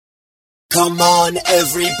Come on,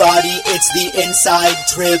 everybody, it's the inside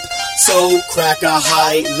trip. So crack a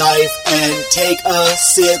high life and take a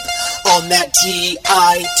sip on that TIT.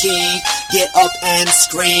 Get up and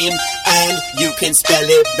scream, and you can spell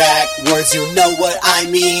it backwards, you know what I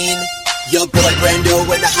mean. Your boy Brando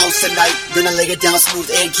in the house tonight, gonna lay it down smooth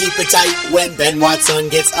and keep it tight. When Ben Watson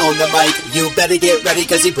gets on the mic, you better get ready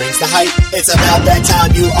cause he brings the hype. It's about that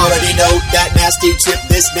time, you already know, that nasty trip,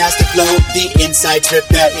 this nasty flow. The inside trip,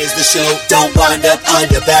 that is the show. Don't wind up on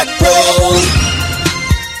your back,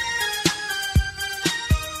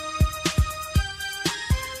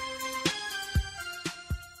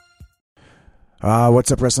 bro.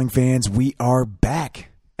 What's up, wrestling fans? We are back.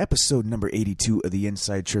 Episode number 82 of the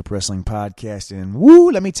Inside Trip Wrestling Podcast. And woo,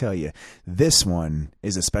 let me tell you, this one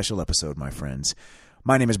is a special episode, my friends.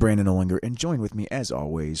 My name is Brandon Olinger, and join with me, as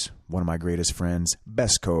always, one of my greatest friends,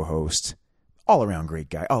 best co-host, all-around great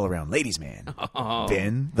guy, all-around ladies' man,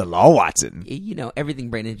 Ben the Law Watson. You know, everything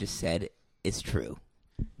Brandon just said is true.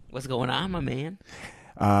 What's going on, my man?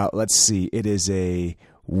 Let's see. It is a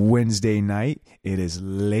Wednesday night. It is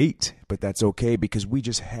late, but that's okay because we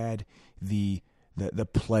just had the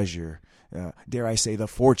pleasure, dare I say the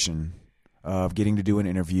fortune, of getting to do an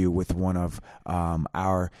interview with one of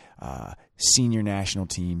our senior national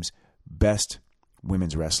team's best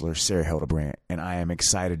women's wrestlers, Sarah Hildebrandt, and I am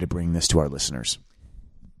excited to bring this to our listeners.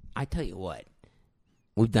 I tell you what,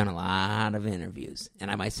 we've done a lot of interviews,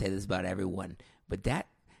 and I might say this about everyone, but that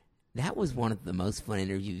was one of the most fun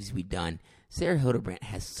interviews we've done. Sarah Hildebrandt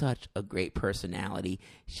has such a great personality.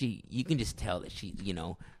 You can just tell that she,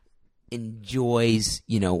 enjoys,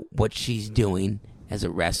 what she's doing as a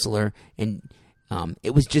wrestler. And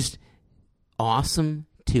it was just awesome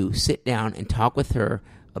to sit down and talk with her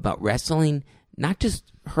about wrestling, not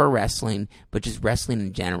just her wrestling, but just wrestling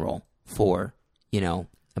in general for,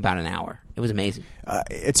 about an hour. It was amazing.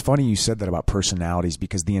 It's funny you said that about personalities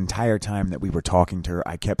because the entire time that we were talking to her,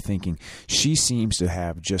 I kept thinking she seems to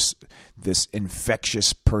have just this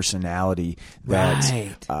infectious personality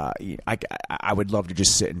that I would love to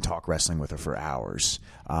just sit and talk wrestling with her for hours.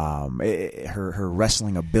 Her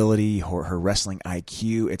wrestling ability, her wrestling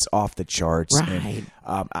IQ, it's off the charts. Right.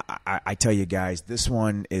 And I tell you guys, this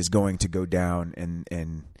one is going to go down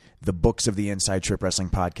in the books of the Inside Trip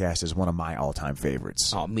Wrestling Podcast is one of my all-time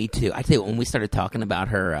favorites. Oh, me too. I tell you, when we started talking about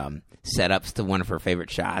her setups to one of her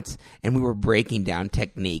favorite shots, and we were breaking down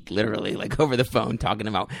technique, literally, like over the phone, talking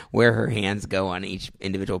about where her hands go on each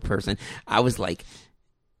individual person, I was like,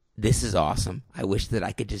 this is awesome. I wish that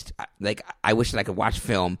I could I wish that I could watch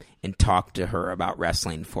film and talk to her about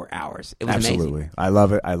wrestling for hours. It was Absolutely. amazing. I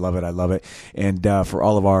love it. And for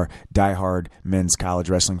all of our diehard men's college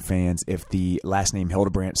wrestling fans, if the last name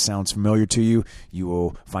Hildebrandt sounds familiar to you, you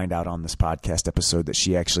will find out on this podcast episode that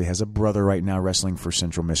she actually has a brother right now wrestling for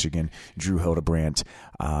Central Michigan, Drew Hildebrandt.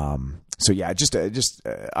 So yeah, just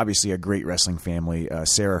obviously a great wrestling family.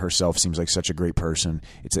 Sarah herself seems like such a great person.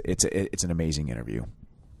 It's an amazing interview.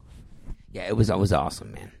 Yeah, it was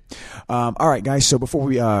awesome, man. All right, guys, so before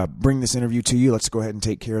we bring this interview to you, let's go ahead and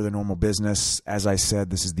take care of the normal business. As I said,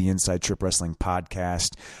 this is the Inside Trip Wrestling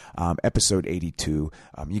Podcast, episode 82.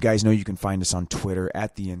 You guys know you can find us on Twitter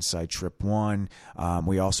at the Inside Trip 1.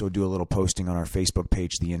 We also do a little posting on our Facebook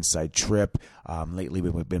page, The Inside Trip. Lately,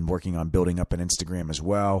 we've been working on building up an Instagram as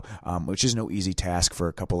well, which is no easy task for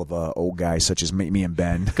a couple of old guys such as me and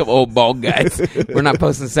Ben. A couple old bald guys. We're not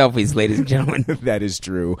posting selfies, ladies and gentlemen. That is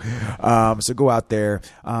true. So go out there.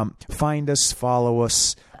 Find us, follow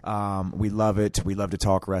us. We love it. We love to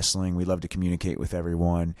talk wrestling. We love to communicate with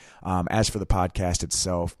everyone. As for the podcast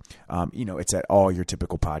itself, it's at all your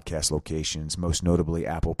typical podcast locations, most notably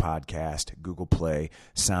Apple Podcast, Google Play,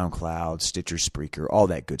 SoundCloud, Stitcher, Spreaker, all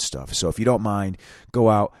that good stuff. So if you don't mind, go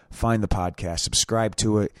out, find the podcast, subscribe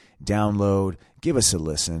to it, download, give us a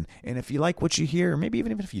listen. And if you like what you hear, or maybe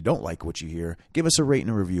even if you don't like what you hear, give us a rate and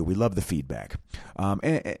a review. We love the feedback.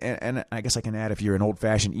 And I guess I can add, if you're an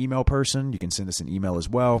old-fashioned email person, you can send us an email as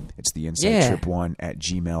well. It's the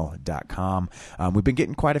insidetrip1@gmail.com. We've been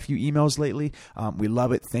getting quite a few emails lately. We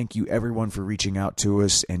love it. Thank you, everyone, for reaching out to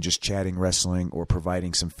us and just chatting wrestling or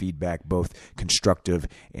providing some feedback, both constructive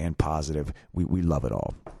and positive. We love it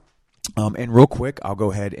all. And real quick, I'll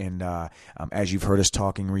go ahead and, as you've heard us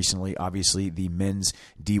talking recently, obviously the men's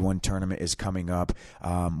D1 tournament is coming up,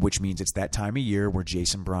 which means it's that time of year where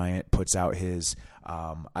Jason Bryant puts out his,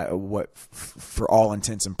 for all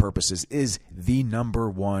intents and purposes, is the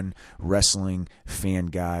 #1 wrestling fan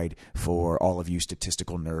guide for all of you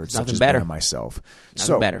statistical nerds, such as Ben and myself.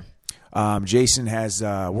 Nothing better. Jason has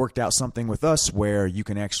worked out something with us where you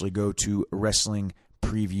can actually go to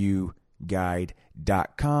wrestlingpreviewguide.com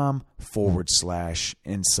www.inside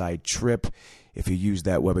trip. If you use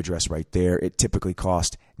that web address right there, it typically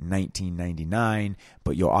costs $19.99,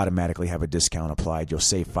 but you'll automatically have a discount applied. You'll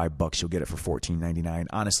save $5. You'll get it for $14.99.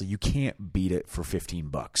 Honestly, you can't beat it for $15.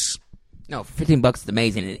 No, $15 is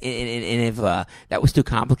amazing. And if that was too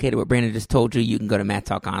complicated, what Brandon just told you, you can go to Matt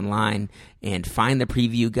Talk Online and find the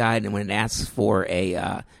preview guide. And when it asks for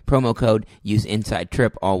a promo code, use Inside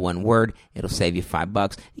Trip, all one word. It'll save you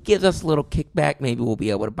 $5. It gives us a little kickback. Maybe we'll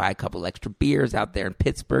be able to buy a couple extra beers out there in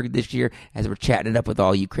Pittsburgh this year as we're chatting it up with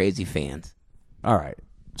all you crazy fans. All right.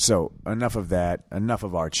 So enough of that, enough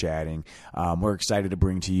of our chatting. We're excited to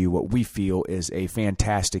bring to you what we feel is a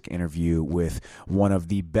fantastic interview with one of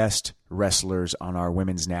the best wrestlers on our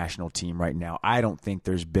women's national team right now. I don't think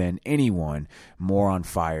there's been anyone more on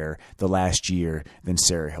fire the last year than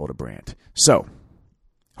Sarah Hildebrandt. So,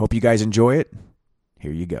 hope you guys enjoy it.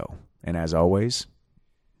 Here you go. And as always,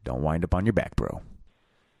 don't wind up on your back, bro.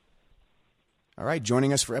 All right,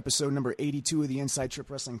 joining us for episode number 82 of the Inside Trip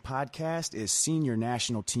Wrestling Podcast is senior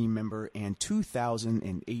national team member and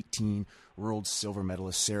 2018 world silver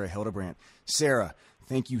medalist Sarah Hildebrandt. Sarah,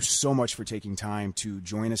 thank you so much for taking time to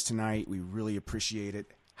join us tonight. We really appreciate it.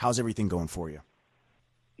 How's everything going for you?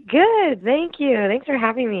 Good, thank you. Thanks for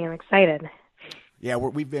having me. I'm excited. Yeah,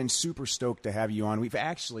 we've been super stoked to have you on. We've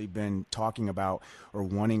actually been talking about or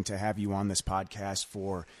wanting to have you on this podcast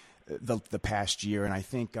for the past year, and I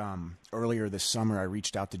think earlier this summer I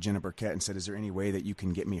reached out to Jenna Burkett and said, is there any way that you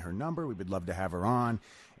can get me her number? We would love to have her on.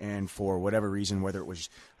 And for whatever reason, whether it was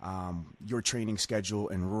your training schedule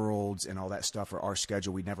and Worlds and all that stuff or our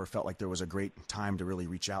schedule, we never felt like there was a great time to really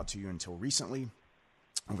reach out to you until recently.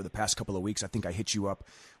 Over the past couple of weeks, I think I hit you up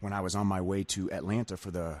when I was on my way to Atlanta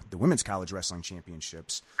for the Women's College Wrestling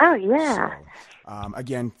Championships. Oh, yeah. So,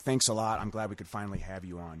 again, thanks a lot. I'm glad we could finally have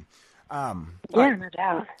you on. Yeah, no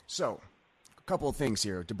doubt. So, a couple of things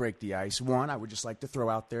here to break the ice. One, I would just like to throw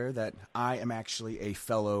out there that I am actually a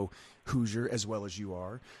fellow Hoosier as well as you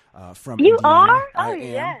are. From you Indiana. are? Oh, I am.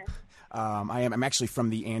 yes. I'm actually from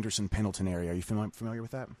the Anderson-Pendleton area. Are you familiar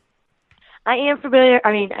with that? I am familiar.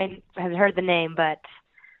 I mean, I have heard the name, but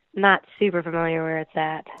not super familiar where it's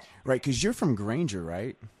at. Right, because you're from Granger,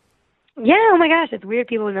 right? Yeah, oh my gosh, it's weird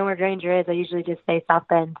people know where Granger is. I usually just say South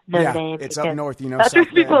Bend, Notre Dame. It's up north, That's South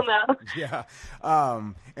what people Bend. know. Yeah,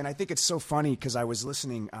 and I think it's so funny because I was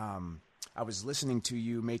listening to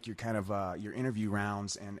you make your kind of your interview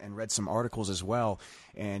rounds and read some articles as well.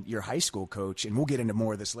 And your high school coach, and we'll get into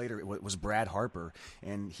more of this later, it was Brad Harper,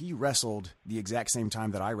 and he wrestled the exact same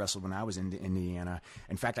time that I wrestled when I was in Indiana.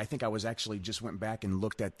 In fact, I think I was actually just went back and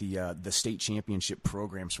looked at the state championship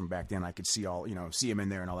programs from back then. I could see see him in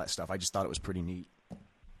there and all that stuff. I just thought it was pretty neat.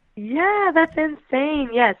 Yeah, that's insane.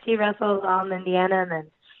 Yes, he wrestled in Indiana and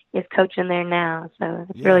then is coaching there now, so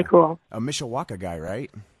it's really cool. A Mishawaka guy,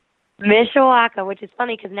 right? Mishawaka, which is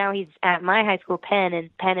funny because now he's at my high school, Penn, and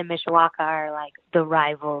Penn and Mishawaka are like the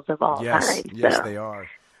rivals of all time. Yes, so they are.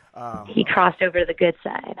 he crossed over to the good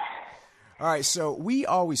side. All right, so we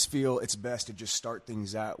always feel it's best to just start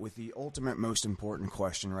things out with the ultimate most important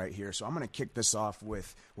question right here. So I'm going to kick this off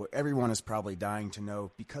with what everyone is probably dying to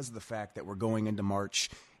know because of the fact that we're going into March.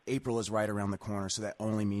 April is right around the corner, so that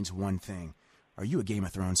only means one thing. Are you a Game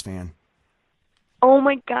of Thrones fan? Oh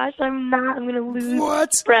my gosh, I'm not. I'm going to lose. What?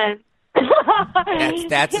 Friend.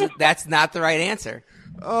 That's not the right answer.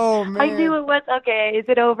 Oh, man. I knew it was. Okay, is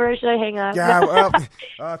it over? Should I hang up? Yeah,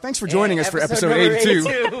 well, thanks for joining us for episode 82.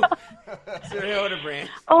 Sarah Hildebrandt.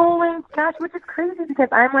 Oh my gosh, which is crazy because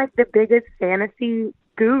I'm like the biggest fantasy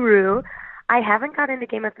guru. I haven't got into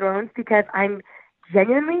Game of Thrones because I'm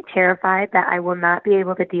genuinely terrified that I will not be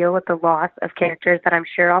able to deal with the loss of characters that I'm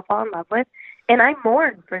sure I'll fall in love with. And I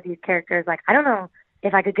mourn for these characters. Like, I don't know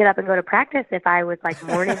if I could get up and go to practice if I was like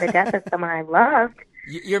mourning the death of someone I loved.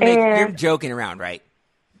 You're joking around, right?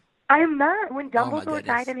 I'm not. When Dumbledore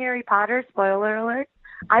died in Harry Potter, spoiler alert,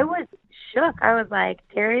 I was shook. I was like,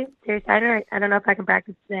 Terry Steiner, I don't know if I can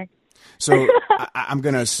practice today. So I'm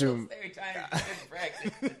going to assume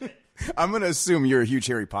I'm going to assume you're a huge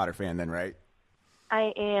Harry Potter fan then, right?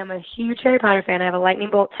 I am a huge Harry Potter fan. I have a lightning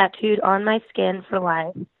bolt tattooed on my skin for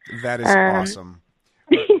life. That is awesome.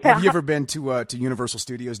 Yeah. Have you ever been to Universal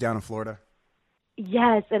Studios down in Florida?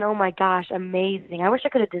 Yes, and oh my gosh, amazing. I wish I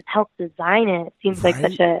could have just helped design it. It seems like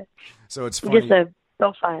such a... So it's funny.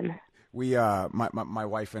 So fun. We, my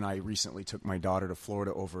wife and I recently took my daughter to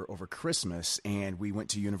Florida over Christmas, and we went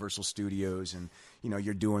to Universal Studios, and,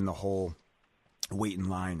 you're doing the whole wait in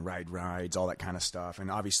line, ride rides, all that kind of stuff.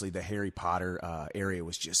 And obviously the Harry Potter area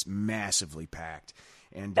was just massively packed.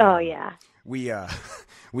 And Oh, yeah. we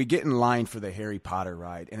we get in line for the Harry Potter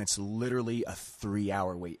ride, and it's literally a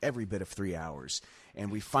 3-hour wait, every bit of 3 hours.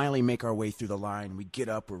 And we finally make our way through the line. We get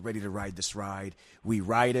up. We're ready to ride this ride. We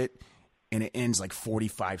ride it, and it ends like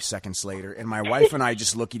 45 seconds later. And my wife and I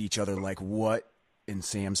just look at each other like, what in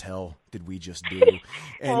Sam's hell did we just do?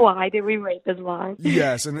 And why did we wait this long?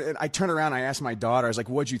 yes, and I turn around, I asked my daughter, I was like,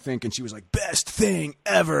 what'd you think? And she was like, best thing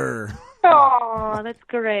ever. Oh, that's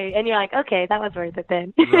great. And you're like, okay, that was worth it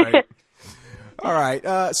then. Right. All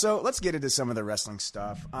right, so let's get into some of the wrestling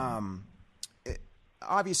stuff.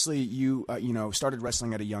 Obviously, you started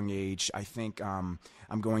wrestling at a young age. I think I'm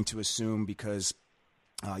going to assume because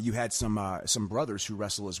you had some brothers who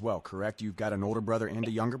wrestle as well, correct? You've got an older brother and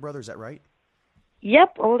a younger brother, is that right?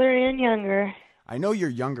 Yep, older and younger. I know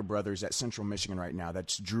your younger brother's at Central Michigan right now.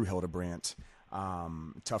 That's Drew Hildebrandt,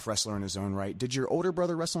 tough wrestler in his own right. Did your older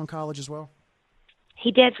brother wrestle in college as well?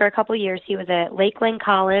 He did for a couple of years. He was at Lakeland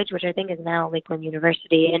College, which I think is now Lakeland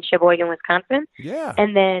University in Sheboygan, Wisconsin. Yeah.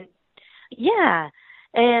 And then,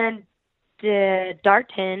 and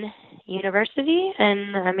Darton University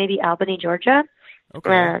and maybe Albany, Georgia.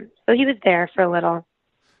 Okay. So he was there for a little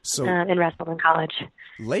So and wrestled in college.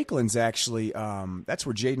 Lakeland's actually that's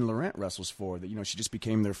where Jaden Laurent wrestles for. That she just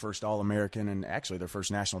became their first All-American and actually their first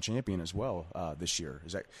national champion as well this year.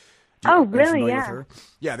 Is that? Oh, are you really? familiar Yeah. with her?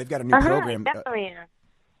 Yeah, they've got a new program. Definitely am.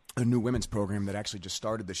 A new women's program that actually just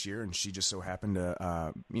started this year, and she just so happened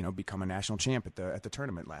to, become a national champ at the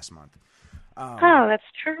tournament last month. Oh, that's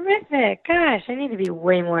terrific! Gosh, I need to be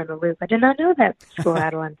way more in the loop. I did not know that school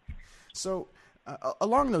had one. So,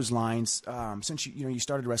 along those lines, since you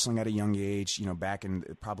started wrestling at a young age, back in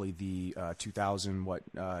probably the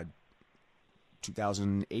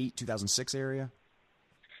 2008, 2006 area.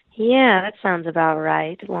 Yeah, that sounds about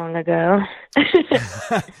right. Long ago.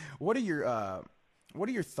 What are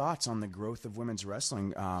your thoughts on the growth of women's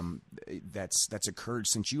wrestling that's occurred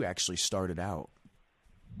since you actually started out?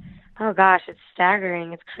 Oh gosh, it's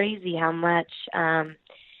staggering. It's crazy how much.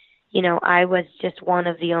 I was just one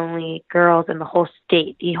of the only girls in the whole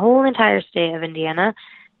state, the whole entire state of Indiana.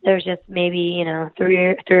 There's just maybe three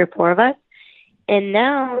or four of us. And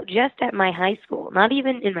now, just at my high school, not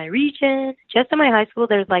even in my region, just at my high school,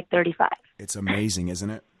 there's like 35. It's amazing, isn't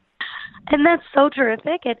it? And that's so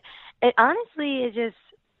terrific. It honestly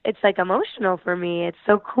it's like emotional for me. It's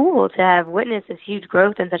so cool to have witnessed this huge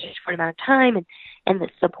growth in such a short amount of time and the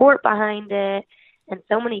support behind it and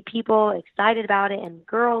so many people excited about it and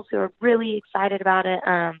girls who are really excited about it.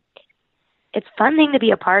 It's a fun thing to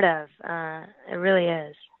be a part of. It really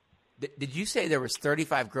is. Did you say there was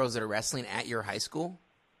 35 girls that are wrestling at your high school?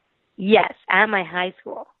 Yes, at my high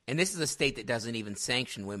school. And this is a state that doesn't even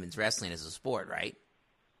sanction women's wrestling as a sport, right?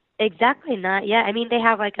 Exactly not. Yeah, I mean, they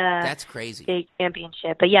have like a That's crazy. state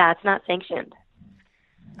championship, but yeah, it's not sanctioned.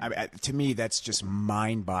 To me, that's just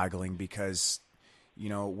mind-boggling because,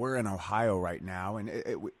 we're in Ohio right now, and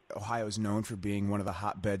Ohio is known for being one of the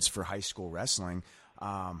hotbeds for high school wrestling.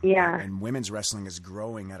 And women's wrestling is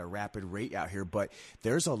growing at a rapid rate out here, but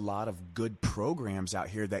there's a lot of good programs out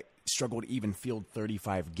here that struggle to even field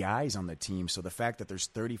 35 guys on the team. So the fact that there's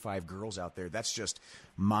 35 girls out there, that's just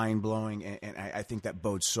mind-blowing, and I think that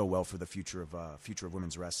bodes so well for the future of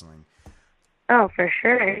women's wrestling. Oh, for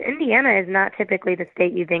sure. Indiana is not typically the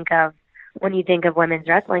state you think of when you think of women's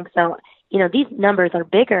wrestling. So, these numbers are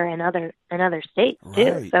bigger in other states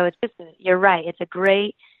too. Right. So it's just you're right. It's a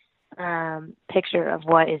great picture of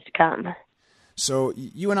what is to come. So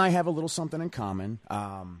you and I have a little something in common,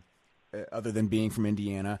 other than being from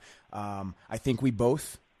Indiana. I think we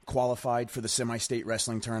both qualified for the semi-state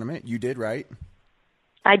wrestling tournament. You did, right?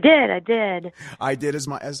 I did. I did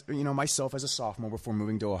myself as a sophomore before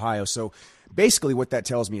moving to Ohio. So basically, what that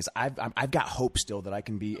tells me is I've got hope still that I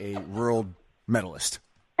can be a world medalist.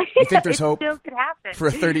 You think there's hope still could happen for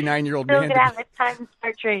a 39-year-old still man? Could happen. It's time to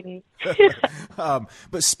start training.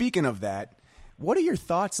 But speaking of that, what are your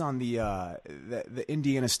thoughts on the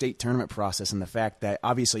Indiana State tournament process and the fact that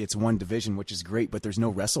obviously it's one division, which is great, but there's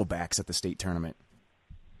no wrestlebacks at the state tournament?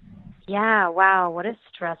 Yeah, wow, what a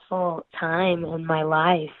stressful time in my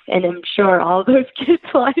life, and I'm sure all those kids'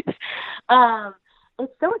 lives.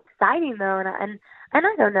 It's so exciting though, and I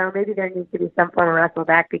don't know, maybe there needs to be some form of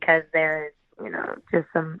wrestleback because there's just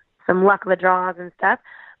some luck of the draws and stuff.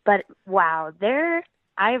 But wow,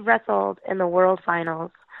 I've wrestled in the world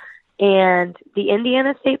finals, and the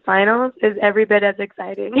Indiana State finals is every bit as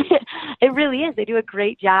exciting. It really is. They do a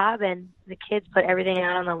great job, and the kids put everything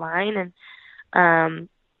out on the line, and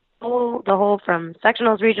the whole from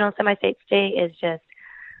sectionals, regional, semi-state, state is just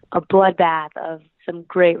a bloodbath of some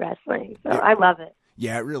great wrestling. So I love it.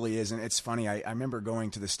 Yeah, it really is. And it's funny. I remember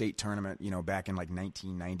going to the state tournament, back in like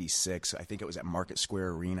 1996. I think it was at Market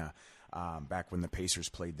Square Arena, back when the Pacers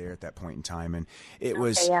played there at that point in time. And it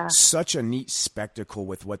was such a neat spectacle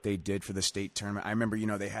with what they did for the state tournament. I remember,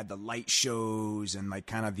 they had the light shows and like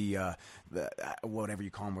kind of the whatever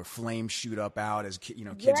you call them, where flames shoot up out as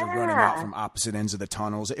kids are running out from opposite ends of the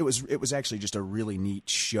tunnels. It was actually just a really neat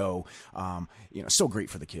show. So great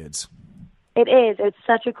for the kids. It is. It's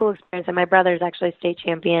such a cool experience. And my brother's actually a state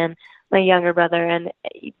champion, my younger brother, and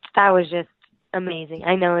that was just amazing.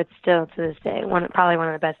 I know it's still to this day probably one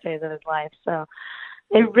of the best days of his life. So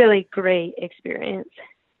a really great experience.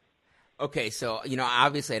 Okay, so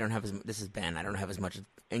obviously I don't have as much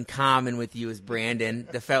in common with you as Brandon,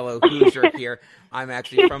 the fellow Hoosier here. I'm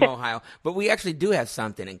actually from Ohio, but we actually do have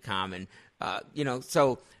something in common.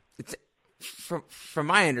 So it's, from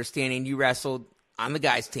my understanding, you wrestled on the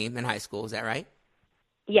guys' team in high school. Is that right?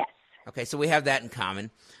 Yes. Okay, so we have that in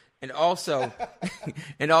common, and also,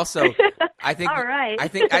 I think, all right. I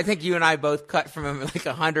think you and I both cut from like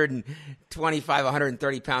 125,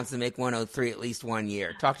 130 pounds to make 103 at least 1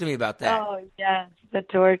 year. Talk to me about that. Oh yes, the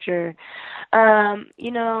torture. I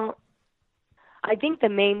think the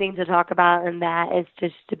main thing to talk about in that is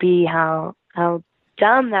just to be how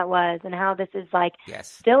dumb that was, and how this is like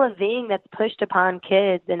still a thing that's pushed upon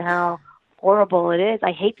kids, and how horrible it is.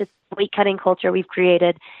 I hate this weight cutting culture we've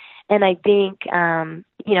created. And I think, and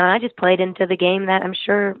I just played into the game that I'm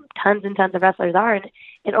sure tons and tons of wrestlers are, and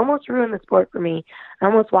it almost ruined the sport for me. I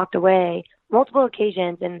almost walked away multiple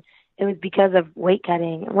occasions, and it was because of weight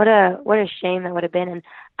cutting. What a shame that would have been. And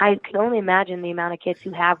I can only imagine the amount of kids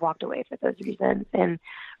who have walked away for those reasons, and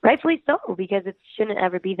rightfully so, because it shouldn't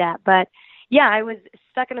ever be that. But yeah, I was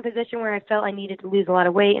stuck in a position where I felt I needed to lose a lot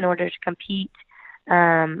of weight in order to compete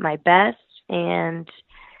my best. And,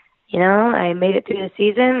 I made it through the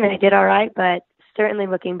season, and I did all right, but certainly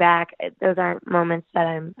looking back, those aren't moments that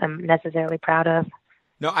I'm necessarily proud of.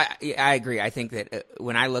 No, I agree. I think that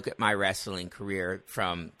when I look at my wrestling career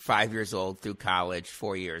from 5 years old through college,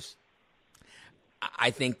 4 years,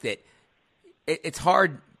 I think that it's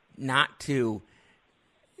hard not to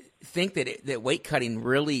think that weight cutting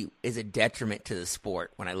really is a detriment to the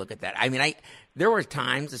sport when I look at that. I mean, there were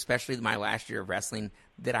times, especially my last year of wrestling,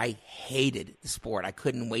 that I hated the sport. I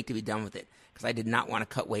couldn't wait to be done with it because I did not want to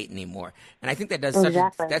cut weight anymore. And I think that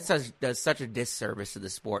does such a disservice to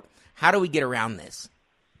the sport. How do we get around this?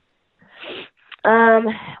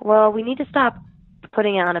 Well, we need to stop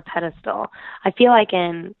putting it on a pedestal. I feel like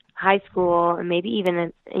in high school, and maybe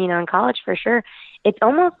even in college for sure, it's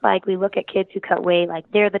almost like we look at kids who cut weight like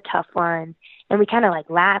they're the tough ones, and we kind of like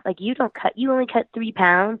laugh, like you only cut 3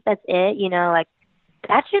 pounds, that's it, like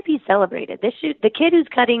that should be celebrated. The kid who's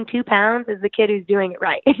cutting 2 pounds is the kid who's doing it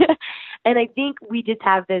right. And I think we just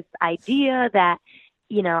have this idea that,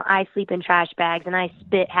 I sleep in trash bags and I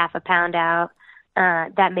spit half a pound out.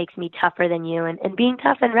 That makes me tougher than you. And being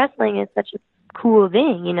tough in wrestling is such a cool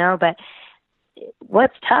thing, but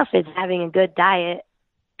what's tough is having a good diet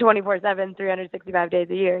 24/7, 365 days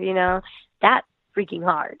a year, that's freaking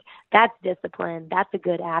hard. That's discipline. That's a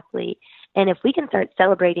good athlete. And if we can start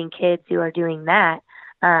celebrating kids who are doing that,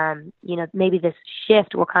 maybe this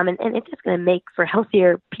shift will come, and it's just going to make for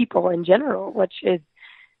healthier people in general, which is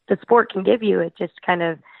the sport can give you. It just kind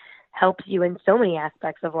of helps you in so many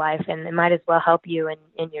aspects of life, and it might as well help you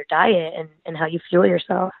in your diet and how you fuel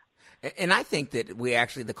yourself. And I think that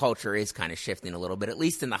the culture is kind of shifting a little bit, at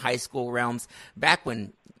least in the high school realms. Back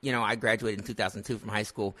when, I graduated in 2002 from high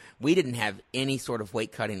school, we didn't have any sort of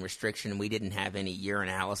weight cutting restriction. We didn't have any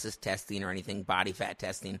urinalysis testing or anything, body fat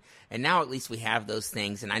testing. And now at least we have those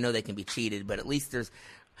things, and I know they can be cheated, but at least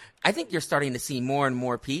I think you're starting to see more and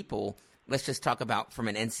more people. Let's just talk about from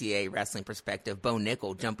an NCAA wrestling perspective, Bo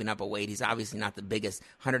Nickel jumping up a weight. He's obviously not the biggest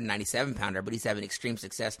 197-pounder, but he's having extreme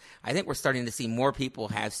success. I think we're starting to see more people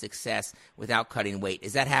have success without cutting weight.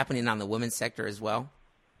 Is that happening on the women's sector as well?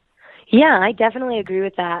 Yeah, I definitely agree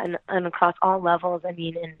with that, and across all levels. I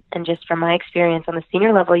mean, and just from my experience on the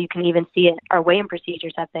senior level, you can even see it. Our weigh-in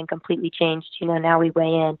procedures have been completely changed. Now we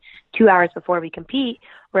weigh in 2 hours before we compete,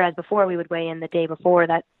 whereas before we would weigh in the day before.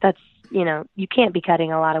 That's you can't be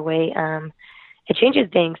cutting a lot of weight. It changes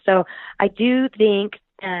things. So I do think,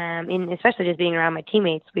 especially just being around my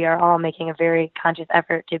teammates, we are all making a very conscious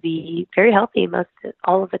effort to be very healthy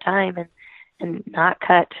all of the time, and not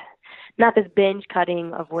this binge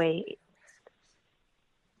cutting of weight.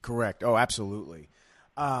 Correct. Oh, absolutely.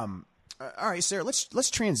 All right, Sarah, let's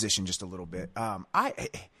transition just a little bit.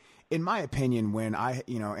 In my opinion, when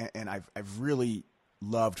and I've really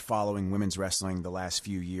loved following women's wrestling the last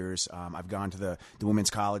few years. I've gone to the Women's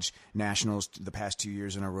College Nationals the past 2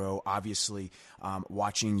 years in a row. Obviously,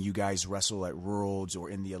 watching you guys wrestle at Worlds or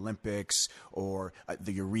in the Olympics or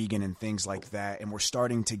the Eureka and things like that, and we're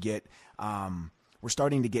starting to get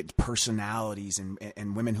personalities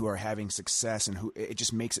and women who are having success, and who it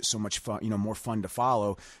just makes it so much fun, more fun to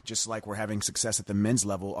follow, just like we're having success at the men's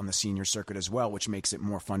level on the senior circuit as well, which makes it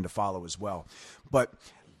more fun to follow as well. But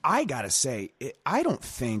I got to say, I don't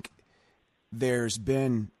think there's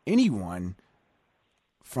been anyone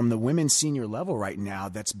from the women's senior level right now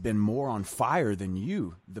that's been more on fire than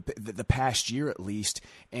you the past year at least,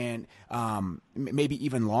 and maybe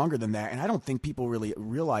even longer than that. And I don't think people really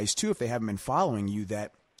realize, too, if they haven't been following you,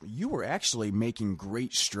 that you were actually making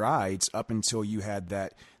great strides up until you had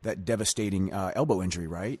that devastating elbow injury,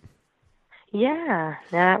 right? Yeah,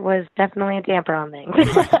 that was definitely a damper on things.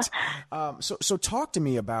 Right. So talk to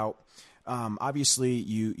me about, obviously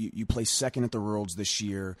you placed second at the Worlds this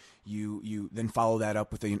year. You then follow that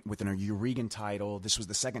up with an Eureka title. This was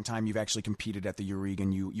the second time you've actually competed at the Eureka.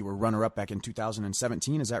 You were runner-up back in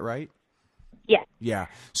 2017. Is that right? Yeah. Yeah.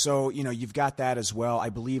 So, you've got that as well. I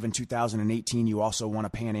believe in 2018 you also won a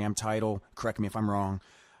Pan Am title. Correct me if I'm wrong.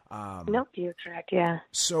 Nope, you're correct, yeah.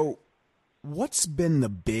 So what's been the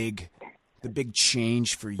big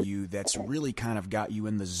change for you that's really kind of got you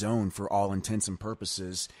in the zone for all intents and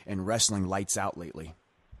purposes and wrestling lights out lately?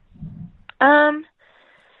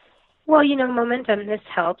 Well, momentum, this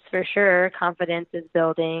helps for sure. Confidence is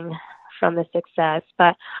building from the success,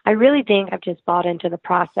 but I really think I've just bought into the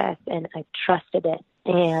process and I've trusted it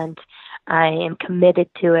and I am committed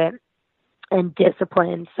to it and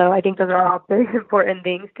disciplined. So I think those are all very important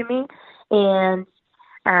things to me. And,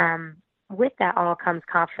 with that all comes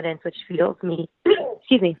confidence, which fuels me,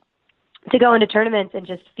 excuse me, to go into tournaments and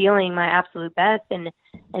just feeling my absolute best and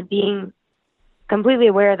being completely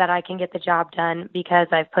aware that I can get the job done because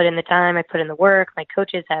I've put in the time, I've put in the work. My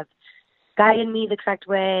coaches have guided me the correct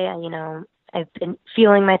way. I've been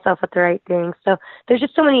feeling myself with the right things. So there's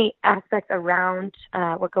just so many aspects around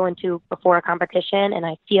what going to before a competition, and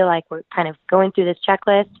I feel like we're kind of going through this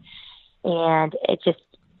checklist, and it just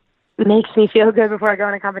makes me feel good before I go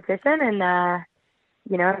in a competition and,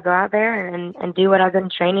 go out there and do what I've been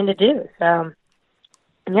training to do. So,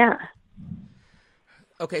 yeah.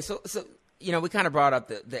 Okay. So we kind of brought up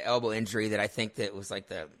the elbow injury that I think that was like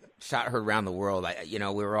the shot heard around the world. We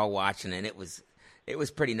were all watching and it was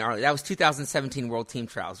pretty gnarly. That was 2017 World Team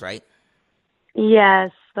Trials, right? Yes.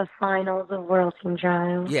 The finals of World Team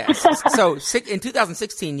Trials. Yes. So in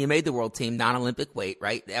 2016, you made the World Team non-Olympic weight,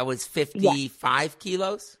 right? That was 55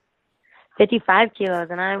 kilos? 55 kilos,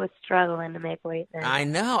 and I was struggling to make weight then. I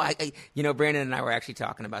know. Brandon and I were actually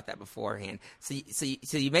talking about that beforehand. So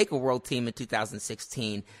you make a world team in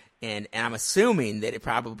 2016, and I'm assuming that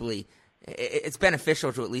it's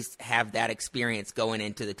beneficial to at least have that experience going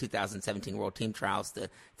into the 2017 World Team Trials to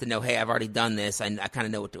know, hey, I've already done this, and I kind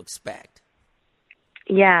of know what to expect.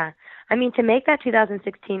 Yeah. To make that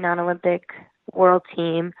 2016 non-Olympic world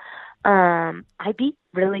team, I beat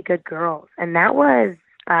really good girls, and that was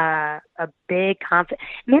a big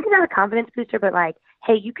maybe not a confidence booster, but like,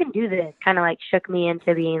 hey, you can do this, kind of like shook me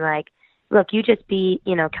into being like, look, you just beat,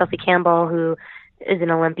 Kelsey Campbell, who is an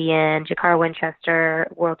Olympian, Jakara Winchester,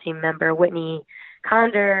 world team member, Whitney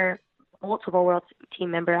Condor, multiple world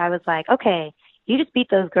team member. I was like, okay, you just beat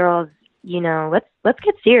those girls, let's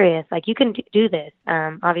get serious. Like, you can do this.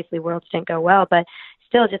 Obviously worlds didn't go well, but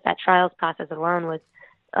still just that trials process alone was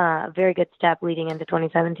a very good step leading into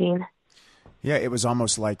 2017. Yeah, it was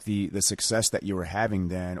almost like the success that you were having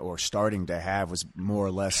then, or starting to have, was more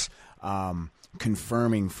or less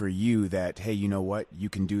confirming for you that, hey, you know what, you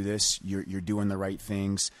can do this. You're doing the right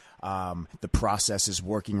things. The process is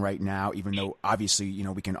working right now, even though obviously,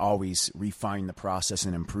 we can always refine the process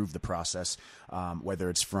and improve the process,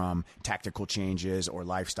 whether it's from tactical changes or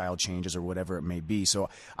lifestyle changes or whatever it may be. So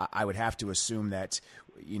I would have to assume that,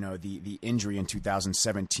 the injury in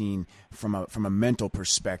 2017 from a mental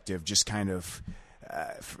perspective just kind of,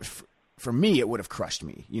 for me, it would have crushed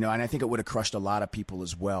me, and I think it would have crushed a lot of people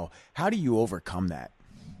as well. How do you overcome that?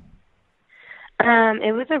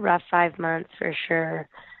 It was a rough 5 months for sure.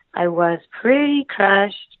 I was pretty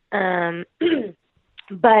crushed.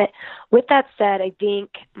 But with that said, I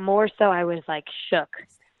think more so I was like shook,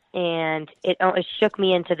 and it shook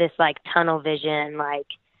me into this like tunnel vision, like,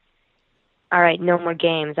 all right, no more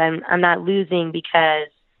games. I'm not losing because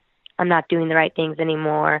I'm not doing the right things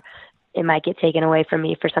anymore. It might get taken away from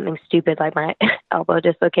me for something stupid like my elbow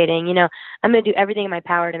dislocating. I'm going to do everything in my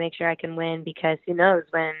power to make sure I can win, because who knows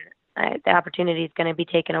when the opportunity is going to be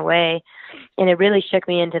taken away. And it really shook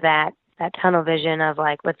me into that that tunnel vision of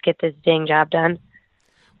like, let's get this dang job done.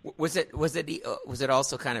 Was it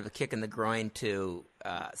also kind of a kick in the groin to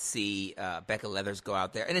see Becca Leathers go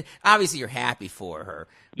out there? And obviously you're happy for her.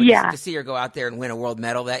 But Yeah. to see her go out there and win a world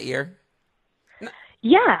medal that year?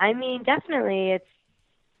 Yeah, I mean, definitely.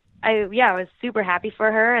 I was super happy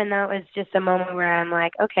for her, and that was just a moment where I'm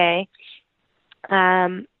like, okay,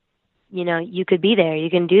 you could be there. You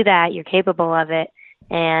can do that. You're capable of it,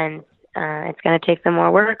 and it's going to take some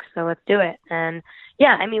more work, so let's do it. And,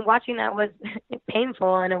 yeah, I mean, watching that was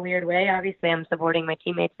painful in a weird way. Obviously, I'm supporting my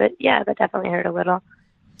teammates, but, yeah, that definitely hurt a little.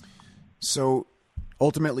 So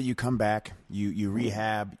ultimately you come back, you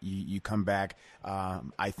rehab, you come back.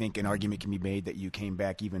 I think an argument can be made that you came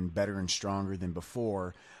back even better and stronger than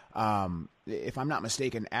before. If I'm not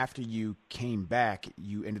mistaken, after you came back,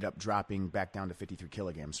 you ended up dropping back down to 53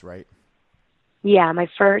 kilograms, right? Yeah, my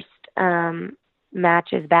first match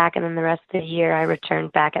is back, and then the rest of the year I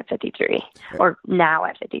returned back at 53, or now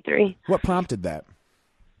at 53. What prompted that?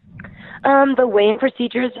 The weigh-in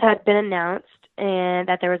procedures had been announced, and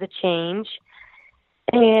that there was a change.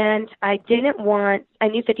 And I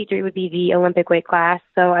knew 53 would be the Olympic weight class,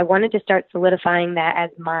 so I wanted to start solidifying that as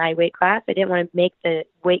my weight class. I didn't want to make the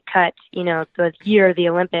weight cut, the year of the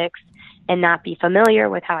Olympics and not be familiar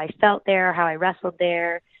with how I felt there, how I wrestled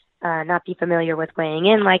there, not be familiar with weighing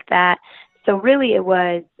in like that. So really it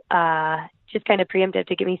was just kind of preemptive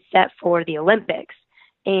to get me set for the Olympics.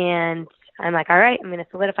 And I'm like, all right, I'm going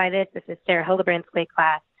to solidify this. This is Sarah Hildebrandt's weight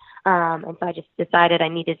class. And so I just decided I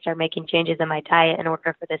needed to start making changes in my diet in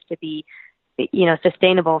order for this to be,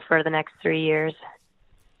 sustainable for the next 3 years.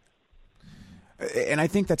 And I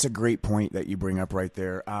think that's a great point that you bring up right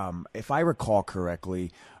there. If I recall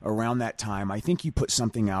correctly, around that time, I think you put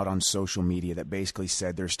something out on social media that basically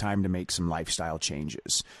said there's time to make some lifestyle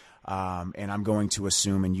changes. And I'm going to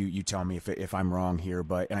assume, and you tell me if I'm wrong here,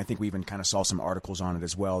 and I think we even kind of saw some articles on it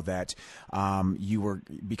as well, that you were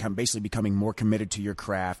becoming more committed to your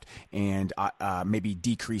craft and maybe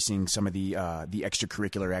decreasing some of the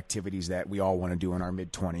extracurricular activities that we all want to do in our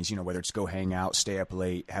mid-20s, whether it's go hang out, stay up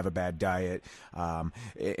late, have a bad diet,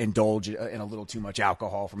 indulge in a little too much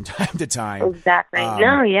alcohol from time to time. Exactly.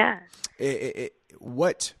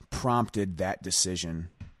 What prompted that decision?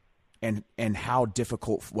 And how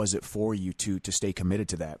difficult was it for you to stay committed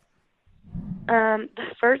to that? The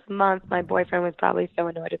first month, my boyfriend was probably so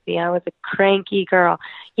annoyed with me. I was a cranky girl,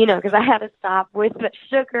 because I had to stop with the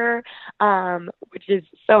sugar, which is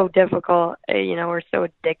so difficult. We're so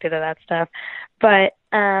addicted to that stuff. But,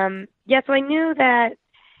 so I knew that,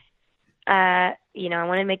 I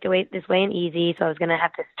wanted to make this weigh-in easy, so I was going to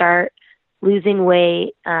have to start losing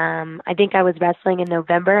weight. I think I was wrestling in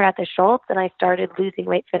November at the Schultz, and I started losing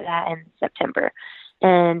weight for that in September.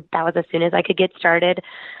 And that was as soon as I could get started.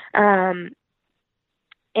 And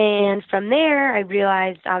from there, I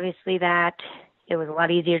realized, obviously, that it was a lot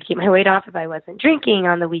easier to keep my weight off if I wasn't drinking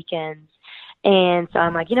on the weekends. And so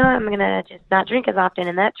I'm like, I'm going to just not drink as often.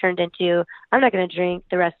 And that turned into, I'm not going to drink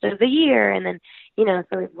the rest of the year. And then,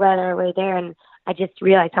 so we led our way there. And I just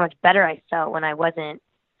realized how much better I felt when I wasn't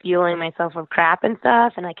fueling myself with crap and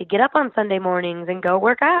stuff, and I could get up on Sunday mornings and go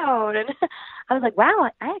work out. And I was like, wow,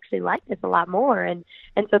 I actually like this a lot more. And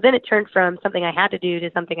so then it turned from something I had to do to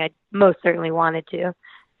something I most certainly wanted to.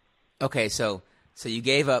 Okay, so you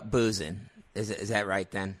gave up boozing. Is that right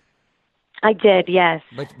then? I did, yes.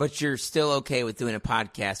 But you're still okay with doing a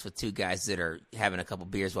podcast with two guys that are having a couple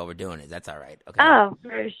beers while we're doing it. That's all right. Okay. Oh,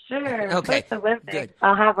 for sure. Okay. Olympics. Good.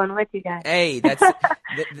 I'll have one with you guys. Hey, that's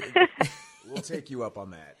We'll take you up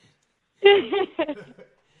on that.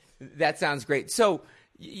 That sounds great. So,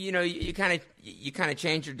 you kind of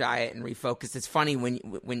change your diet and refocus. It's funny when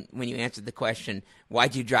you answered the question,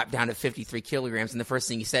 why'd you drop down to 53 kilograms? And the first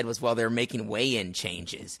thing you said was, well, they're making weigh-in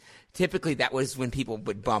changes. Typically, that was when people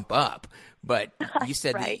would bump up. But you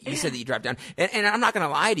said right. that you dropped down. And I'm not going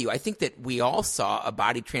to lie to you. I think that we all saw a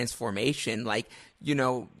body transformation. Like,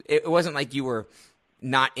 it wasn't like you were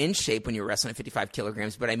not in shape when you were wrestling at 55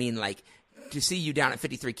 kilograms. But I mean, like, to see you down at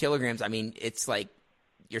 53 kilograms, I mean, it's like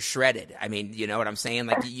you're shredded. I mean, you know what I'm saying?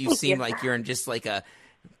 Like, you seem like you're in just like a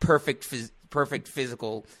perfect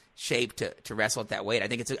physical shape to wrestle at that weight. I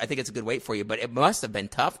think it's a good weight for you, but it must have been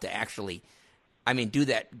tough to actually,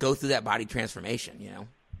 go through that body transformation,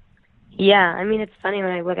 Yeah, it's funny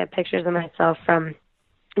when I look at pictures of myself from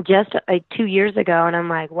just 2 years ago, and I'm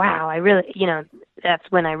like, wow, I really, that's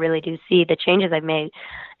when I really do see the changes I've made.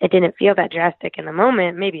 It didn't feel that drastic in the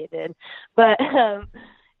moment. Maybe it did. But,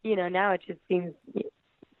 now it just seems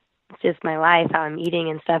it's just my life, how I'm eating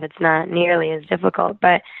and stuff. It's not nearly as difficult.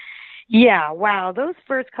 But, yeah, wow, those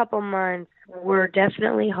first couple months were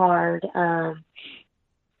definitely hard.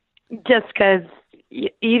 Just because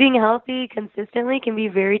eating healthy consistently can be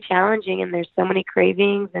very challenging, and there's so many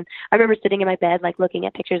cravings. And I remember sitting in my bed, like, looking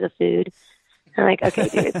at pictures of food. I'm like, okay,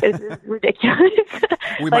 dude, this is ridiculous.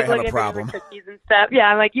 We like, might have a problem. Cookies and stuff. Yeah,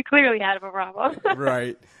 I'm like, you clearly had a problem.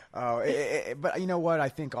 Right. But you know what? I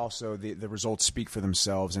think also the results speak for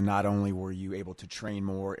themselves. And not only were you able to train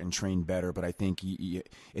more and train better, but I think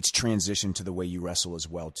it's transitioned to the way you wrestle as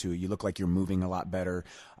well, too. You look like you're moving a lot better,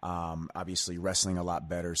 obviously wrestling a lot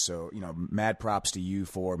better. So, mad props to you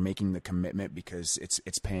for making the commitment, because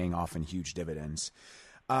it's paying off in huge dividends.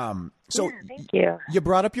 Thank you. You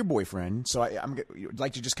brought up your boyfriend, so I'd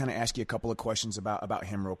like to just kind of ask you a couple of questions about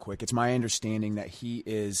him real quick. It's my understanding that he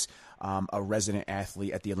is a resident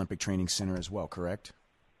athlete at the Olympic Training Center as well, correct?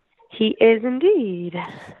 He is indeed.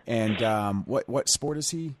 And what sport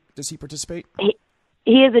does he participate?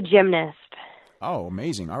 He is a gymnast. Oh,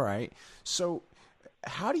 amazing! All right. So,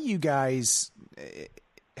 how do you guys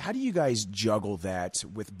juggle that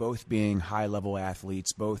with both being high-level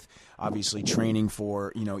athletes, both obviously training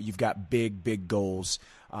for, you've got big goals.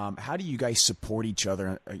 How do you guys support each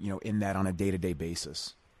other, in that on a day-to-day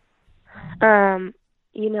basis?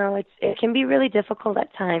 It can be really difficult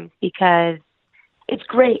at times, because it's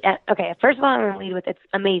great. First of all, I'm going to lead with, it's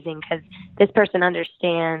amazing because this person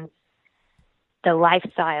understands the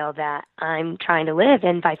lifestyle that I'm trying to live,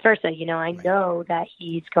 and vice versa. I know that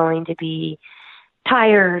he's going to be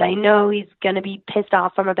tired. I know he's going to be pissed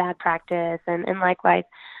off from a bad practice, and likewise.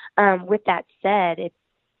 With that said, it's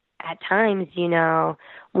at times,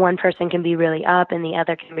 one person can be really up and the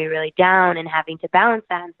other can be really down, and having to balance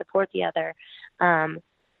that and support the other.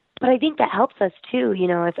 But I think that helps us too.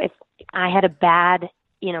 If I had a bad,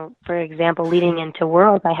 for example, leading into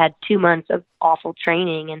Worlds, I had 2 months of awful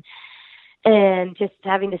training, and just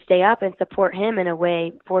having to stay up and support him in a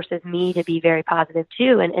way forces me to be very positive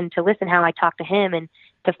too, and to listen how I talk to him, and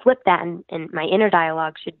to flip that, and my inner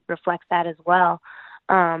dialogue should reflect that as well.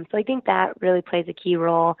 So I think that really plays a key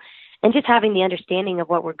role, and just having the understanding of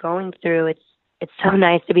what we're going through. It's so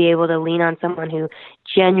nice to be able to lean on someone who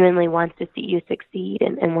genuinely wants to see you succeed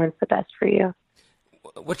and wants the best for you.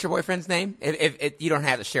 What's your boyfriend's name? If you don't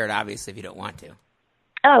have to share it, obviously, if you don't want to.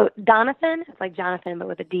 Oh, Donathan? It's like Jonathan, but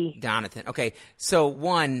with a D. Donathan. Okay. So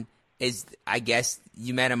one is, I guess,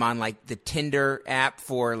 you met him on, like, the Tinder app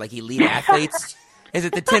for, like, elite athletes. Is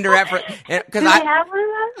it the Tinder app for? Because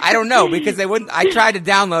I don't know, because they wouldn't. I tried to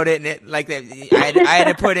download it, and I had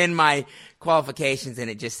to put in my qualifications, and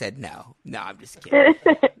it just said no. No, I'm just kidding.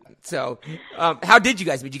 So, how did you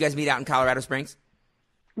guys meet? Did you guys meet out in Colorado Springs?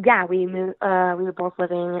 Yeah, we moved. We were both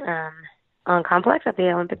living on Complex at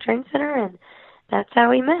the Olympic Training Center, and that's how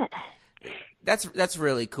we met. That's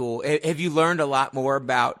really cool. Have you learned a lot more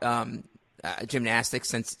about gymnastics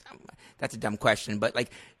since? That's a dumb question, but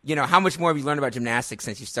how much more have you learned about gymnastics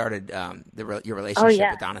since you started your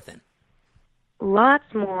relationship with Donathan? Lots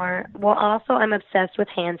more. Well, also I'm obsessed with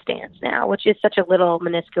handstands now, which is such a little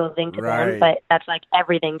minuscule thing to them, but that's like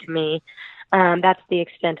everything to me. That's the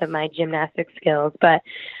extent of my gymnastic skills. But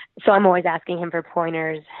so I'm always asking him for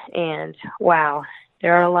pointers, and wow,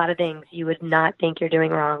 there are a lot of things you would not think you're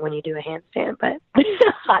doing wrong when you do a handstand, but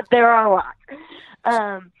there are a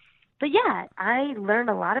lot. But yeah, I learned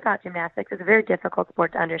a lot about gymnastics. It's a very difficult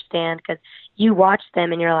sport to understand, because you watch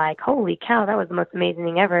them and you're like, holy cow, that was the most amazing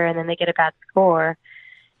thing ever. And then they get a bad score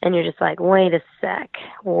and you're just like, wait a sec,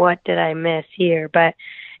 what did I miss here? But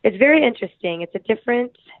it's very interesting. It's a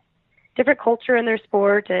different culture in their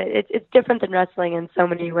sport. It's different than wrestling in so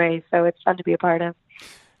many ways. So it's fun to be a part of.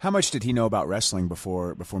 How much did he know about wrestling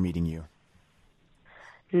before meeting you?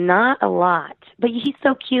 Not a lot, but he's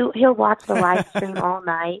so cute. He'll watch the live stream all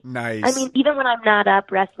night. Nice. I mean, even when I'm not up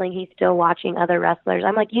wrestling, he's still watching other wrestlers.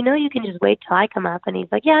 I'm like, you can just wait till I come up. And he's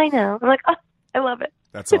like, yeah, I know. I'm like, oh, I love it.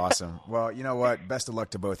 That's awesome. Well, you know what? Best of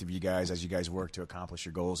luck to both of you guys as you guys work to accomplish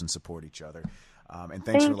your goals and support each other. And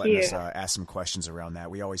thanks for letting us ask some questions around that.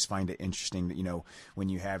 We always find it interesting that, when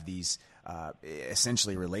you have these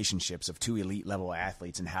essentially relationships of two elite level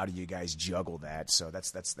athletes, and how do you guys juggle that? So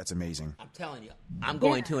that's amazing. I'm telling you, I'm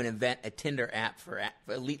going to invent a Tinder app for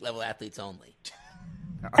elite level athletes only.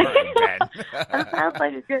 All right, Ben. That sounds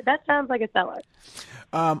like a good. That sounds like a seller.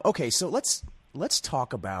 Okay, so let's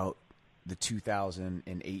talk about the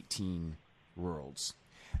 2018 Worlds.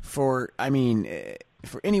 For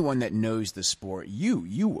anyone that knows the sport,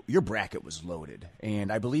 your bracket was loaded,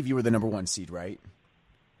 and I believe you were the number 1 seed, right?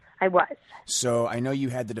 I was. So I know you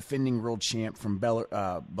had the defending world champ from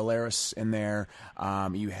Belarus in there.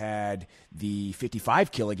 You had the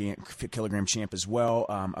 55 kilogram champ as well,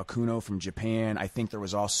 Akuno from Japan. I think there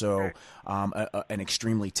was also an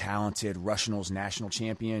extremely talented Russianals national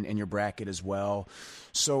champion in your bracket as well.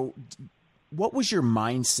 So what was your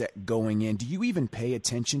mindset going in? Do you even pay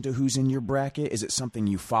attention to who's in your bracket? Is it something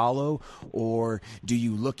you follow, or do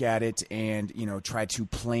you look at it and, try to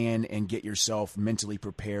plan and get yourself mentally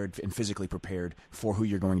prepared and physically prepared for who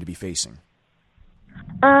you're going to be facing?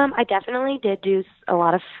 I definitely did do a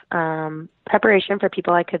lot of preparation for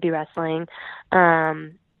people I could be wrestling,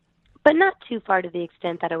 but not too far to the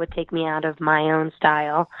extent that it would take me out of my own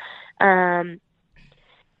style.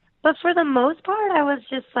 But for the most part, I was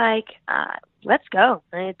just like, let's go.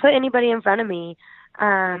 I put anybody in front of me.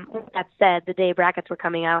 With that said, the day brackets were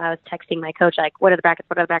coming out, I was texting my coach, like, what are the brackets?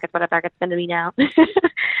 What are the brackets? What are the brackets going to be now?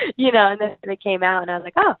 And then they came out, and I was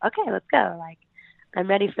like, oh, okay, let's go. Like, I'm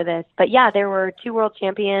ready for this. But, yeah, there were 2 world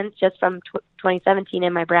champions just from 2017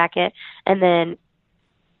 in my bracket, and then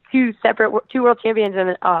 2 world champions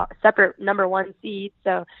and a separate number 1 seed.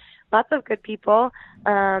 So lots of good people.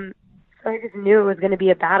 So I just knew it was going to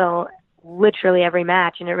be a battle literally every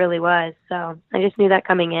match, and it really was. So I just knew that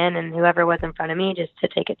coming in, and whoever was in front of me, just to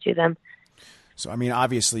take it to them. So, I mean,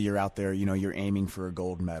 obviously you're out there, you're aiming for a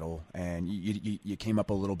gold medal, and you came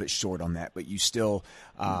up a little bit short on that, but you still,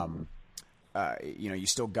 you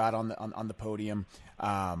still got on the podium.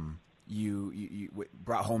 You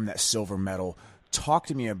brought home that silver medal. Talk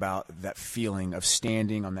to me about that feeling of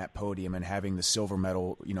standing on that podium and having the silver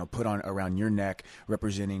medal, put on around your neck,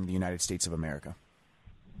 representing the United States of America.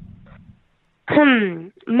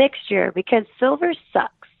 Mixture, because silver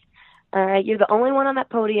sucks. All right, you're the only one on that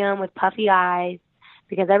podium with puffy eyes,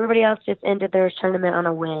 because everybody else just ended their tournament on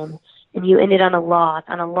a win, and you ended on a loss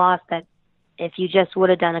that if you just would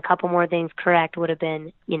have done a couple more things correct would have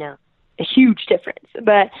been, a huge difference.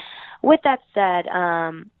 But with that said,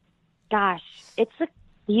 gosh, it's a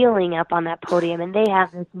feeling up on that podium, and they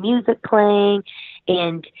have this music playing,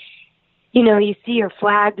 and, you see your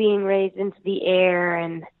flag being raised into the air,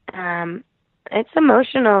 and it's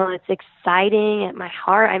emotional. It's exciting at my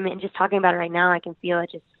heart. I mean, just talking about it right now, I can feel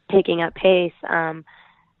it just picking up pace. But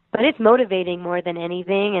it's motivating more than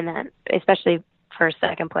anything, and that, especially for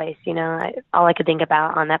second place, all I could think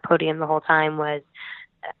about on that podium the whole time was,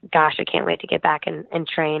 gosh, I can't wait to get back and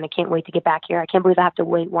train. I can't wait to get back here. I can't believe I have to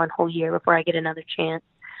wait 1 whole year before I get another chance.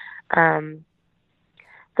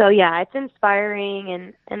 So yeah, it's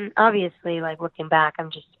inspiring, and obviously, like, looking back,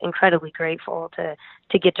 I'm just incredibly grateful to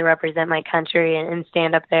get to represent my country and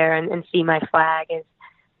stand up there and see my flag. Is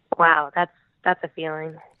wow, that's a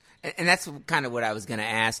feeling. And that's kind of what I was going to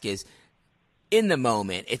ask is, in the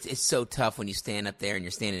moment, it's so tough when you stand up there and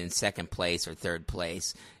you're standing in second place or third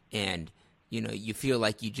place, and you feel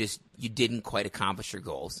like you didn't quite accomplish your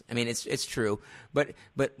goals. I mean, it's true, but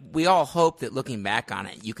we all hope that looking back on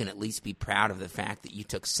it, you can at least be proud of the fact that you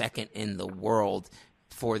took second in the world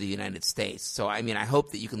for the United States. So, I mean, I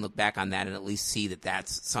hope that you can look back on that and at least see that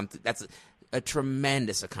that's a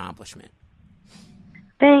tremendous accomplishment.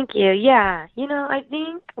 Thank you. Yeah. I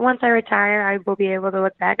think once I retire, I will be able to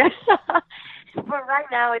look back. But right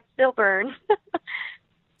now, it still burns.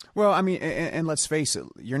 Well, I mean, and let's face it,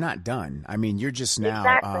 you're not done. I mean, you're just now.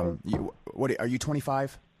 Exactly. What are you,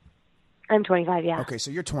 25? I'm 25. Yeah. Okay,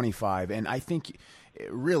 so you're 25, and I think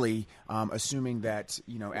really, assuming that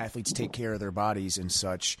athletes take care of their bodies and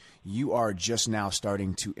such, you are just now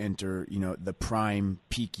starting to enter the prime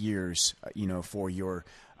peak years for your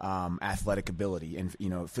athletic ability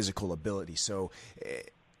and physical ability. So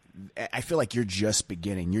I feel like you're just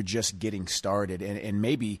beginning. You're just getting started, and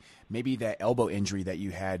maybe that elbow injury that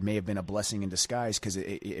you had may have been a blessing in disguise, because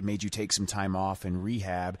it made you take some time off and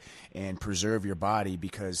rehab and preserve your body,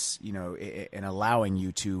 because and allowing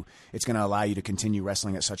you to, it's going to allow you to continue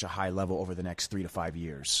wrestling at such a high level over the next 3 to 5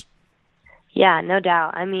 years. Yeah, no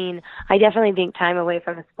doubt. I mean, I definitely think time away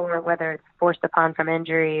from the sport, whether it's forced upon from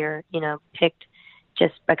injury or picked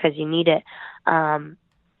just because you need it,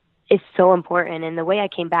 is so important. And the way I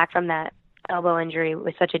came back from that elbow injury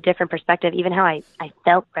was such a different perspective. Even how I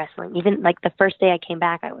felt wrestling, even like the first day I came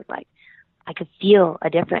back, I was like, I could feel a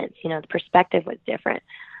difference. The perspective was different.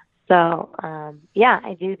 So, yeah,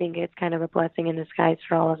 I do think it's kind of a blessing in disguise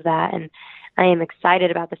for all of that. And I am excited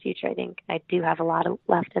about the future. I think I do have a lot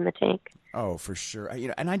left in the tank. Oh, for sure.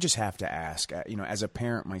 And I just have to ask, as a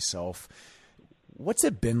parent myself, what's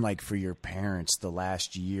it been like for your parents the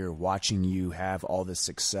last year, watching you have all this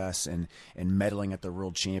success and medaling at the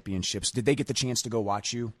World Championships? Did they get the chance to go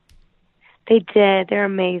watch you? They did. They're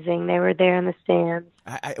amazing. They were there in the stands.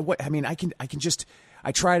 I can just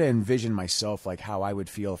I try to envision myself like how I would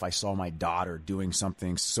feel if I saw my daughter doing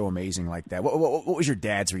something so amazing like that. What was your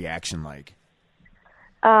dad's reaction like?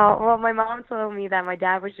 Oh, well, my mom told me that my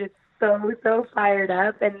dad was just so fired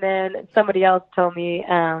up, and then somebody else told me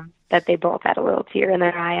that they both had a little tear in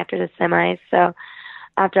their eye after the semis. So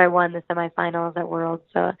after I won the semifinals at Worlds,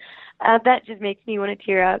 so that just makes me want to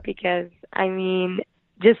tear up because I mean,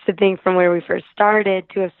 just to think from where we first started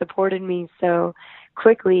to have supported me so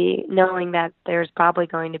quickly, knowing that there's probably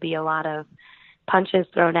going to be a lot of punches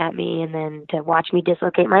thrown at me, and then to watch me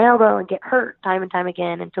dislocate my elbow and get hurt time and time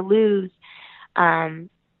again, and to lose.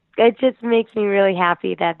 It just makes me really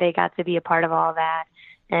happy that they got to be a part of all that,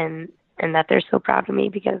 and that they're so proud of me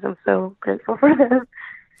because I'm so grateful for them.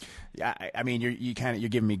 Yeah, I mean, you're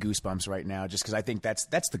giving me goosebumps right now, just because I think that's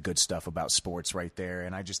the good stuff about sports right there,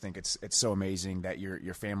 and I just think it's so amazing that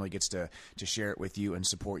your family gets to share it with you and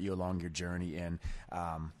support you along your journey, and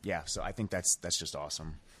so I think that's just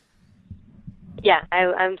awesome. Yeah,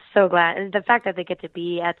 I'm so glad, and the fact that they get to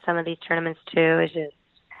be at some of these tournaments too is just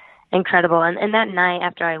incredible. And that night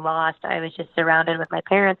after I lost, I was just surrounded with my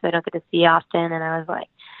parents that I don't get to see often, and I was like,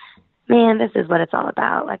 man, this is what it's all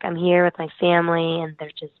about. Like, I'm here with my family, and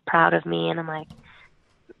they're just proud of me, and I'm like,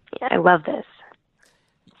 yeah, I love this.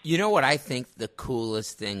 You know what I think the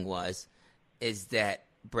coolest thing is that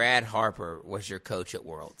Brad Harper was your coach at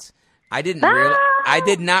Worlds. I did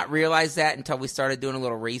not realize that until we started doing a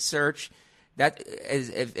little research. That is,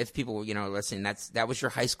 if people were, listening, that was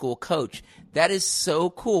your high school coach. That is so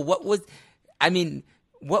cool. What went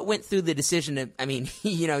through the decision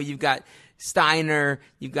you've got Steiner,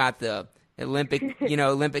 you've got the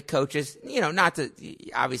Olympic coaches,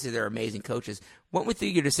 obviously they're amazing coaches. What went through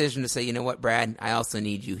your decision to say, you know what, Brad, I also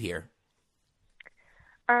need you here?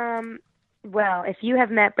 Well, if you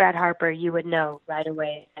have met Brad Harper, you would know right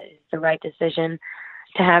away that it's the right decision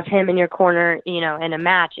to have him in your corner, in a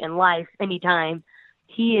match, in life, anytime.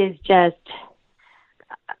 He is just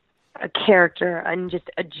a character and just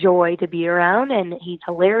a joy to be around, and he's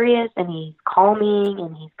hilarious, and he's calming,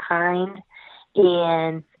 and he's kind,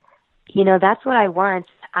 and, that's what I want.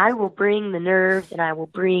 I will bring the nerves, and I will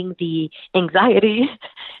bring the anxiety.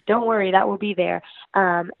 Don't worry, that will be there.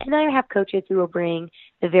 And I have coaches who will bring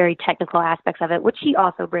the very technical aspects of it, which he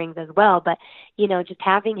also brings as well. But, just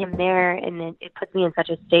having him there, and it puts me in such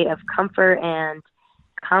a state of comfort and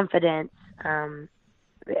confidence. I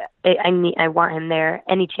want him there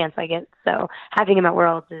any chance I get. So having him at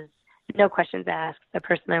Worlds is no questions asked, the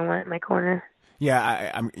person I want in my corner.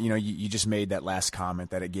 Yeah, I'm. You just made that last comment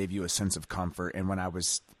that it gave you a sense of comfort. And when I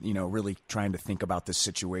was, really trying to think about this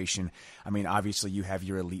situation, I mean, obviously you have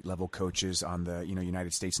your elite level coaches on the,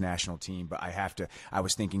 United States national team, but I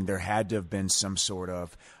was thinking there had to have been some sort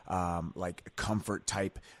of like comfort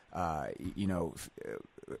type, some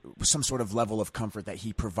sort of level of comfort that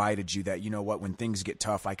he provided you. That when things get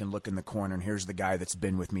tough, I can look in the corner and here's the guy that's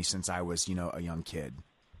been with me since I was, a young kid.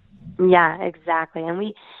 Yeah, exactly, and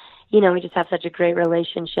we just have such a great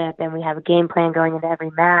relationship, and we have a game plan going into every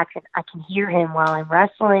match, and I can hear him while I'm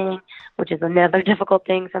wrestling, which is another difficult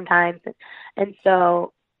thing sometimes. And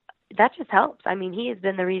so that just helps. I mean, he has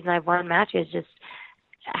been the reason I've won matches, just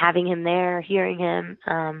having him there, hearing him.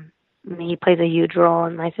 He plays a huge role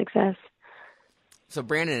in my success. So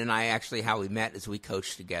Brandon and I, actually, how we met is we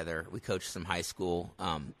coached together. We coached some high school,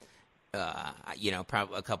 probably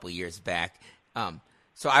a couple of years back.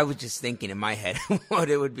 So I was just thinking in my head what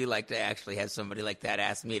it would be like to actually have somebody like that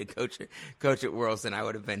ask me to coach at Worlds, and I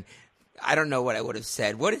would have been, I don't know what I would have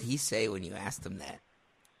said. What did he say when you asked him that?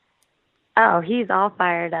 Oh, he's all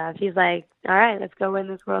fired up. He's like, all right, let's go win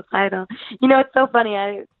this world title. It's so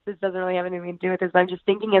funny. This doesn't really have anything to do with this, but I'm just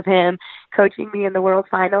thinking of him coaching me in the world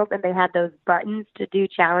finals, and they had those buttons to do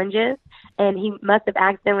challenges, and he must have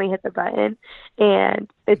accidentally hit the button, and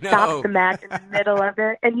it stops the match in the middle of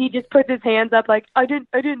it, and he just puts his hands up like, I didn't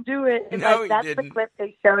do it. And that's the clip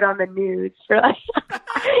they showed on the news for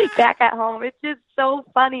back at home. It's just so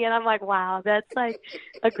funny, and I'm like, wow, that's like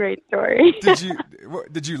a great story.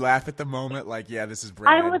 Did you laugh at the moment? Like, yeah, this is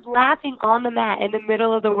Brad. I was laughing on the mat in the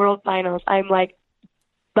middle of the world finals. I'm like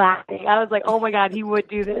laughing. I was like, oh my God, he would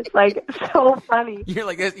do this. Like, so funny. You're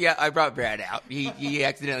like, yeah, I brought Brad out. He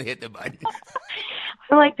accidentally hit the button.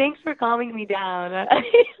 I'm like, thanks for calming me down.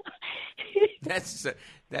 That's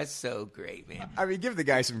so great, man. I mean, give the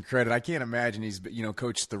guy some credit. I can't imagine he's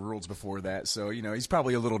coached the Worlds before that, so he's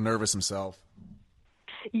probably a little nervous himself.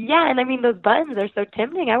 Yeah, and I mean, those buttons are so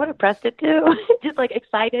tempting. I would have pressed it too. Just like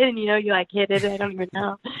excited, and you like hit it. I don't even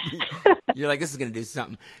know. You're like, this is going to do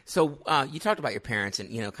something. So you talked about your parents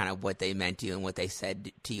and kind of what they meant to you and what they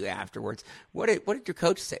said to you afterwards. What did your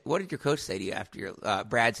coach say? What did your coach say to you after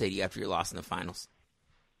Brad say to you after your loss in the finals?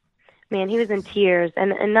 Man, he was in tears,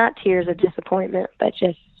 and not tears of disappointment, but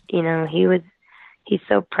just, he's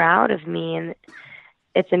so proud of me, and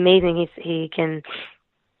it's amazing. He's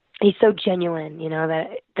so genuine,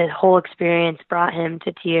 that the whole experience brought him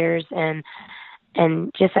to tears, and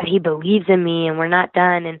just that he believes in me, and we're not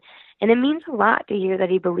done. And it means a lot to hear that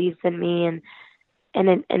he believes in me,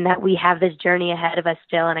 and that we have this journey ahead of us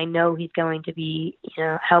still. And I know he's going to be,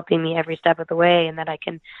 helping me every step of the way, and that I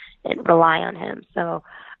can rely on him. So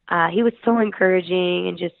he was so encouraging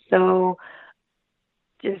and just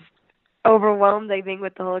overwhelmed, I think,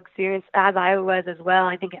 with the whole experience, as I was as well.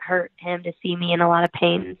 I think it hurt him to see me in a lot of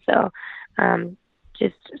pain. So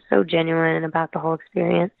just so genuine about the whole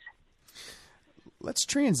experience. Let's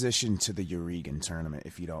transition to the Urigan tournament,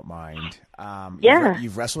 if you don't mind. Yeah.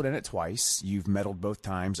 You've wrestled in it twice. You've medaled both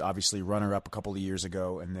times, obviously runner-up a couple of years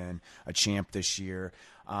ago and then a champ this year.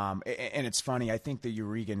 And it's funny, I think the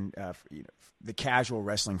Urigan, the casual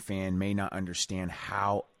wrestling fan may not understand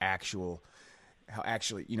how actually,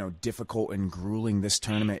 difficult and grueling this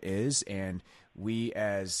tournament is. And we,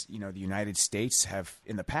 as, the United States have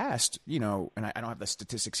in the past, and I don't have the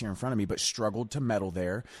statistics here in front of me, but struggled to medal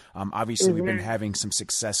there. Obviously, we've been having some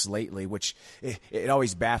success lately, which it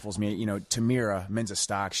always baffles me. Tamira Menza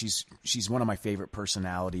Stock, she's one of my favorite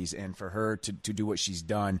personalities. And for her to do what she's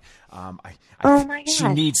done, she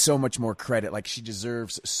needs so much more credit. Like, she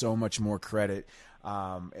deserves so much more credit.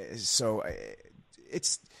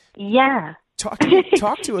 Yeah. Talk to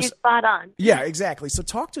us. You're spot on. Yeah, exactly. So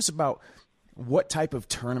talk to us about what type of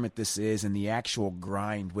tournament this is and the actual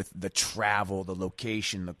grind with the travel, the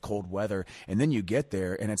location, the cold weather. And then you get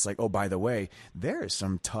there and it's like, oh, by the way, there is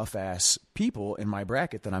some tough ass people in my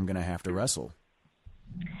bracket that I'm going to have to wrestle.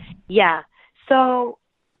 Yeah. So,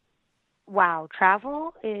 wow,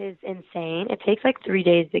 travel is insane. It takes like 3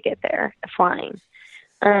 days to get there flying.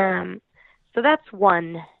 So that's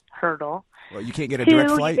one hurdle. Well, you can't get a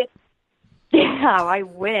direct flight? Yeah, I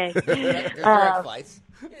wish. Direct flights.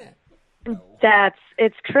 Yeah.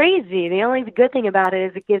 It's crazy. The only good thing about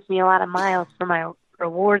it is it gives me a lot of miles for my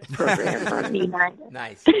rewards program on United.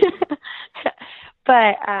 Nice.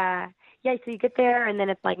 But so you get there and then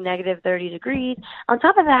it's like negative 30 degrees. On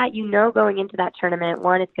top of that, going into that tournament,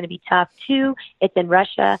 one, it's going to be tough. Two, it's in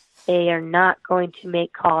Russia. They are not going to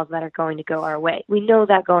make calls that are going to go our way. We know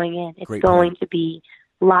that going in. It's going to be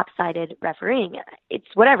lopsided refereeing. It's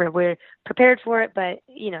whatever. We're prepared for it, but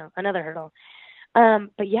another hurdle.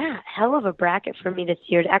 But yeah, hell of a bracket for me this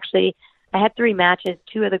year. Actually, I had 3 matches.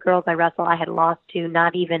 2 of the girls I wrestled, I had lost to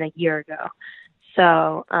not even a year ago.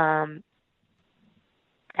 So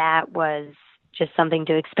that was just something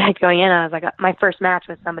to expect going in. I was like, my first match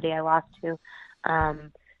was somebody I lost to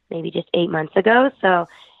maybe just 8 months ago. So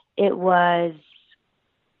it was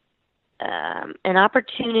an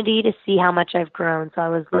opportunity to see how much I've grown. So I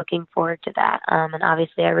was looking forward to that. And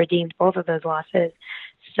obviously I redeemed both of those losses.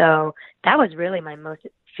 So that was really my most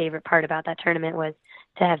favorite part about that tournament, was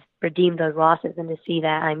to have redeemed those losses and to see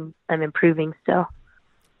that I'm improving still.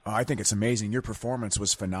 Oh, I think it's amazing. Your performance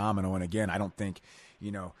was phenomenal. And again, I don't think,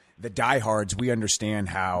 the diehards, we understand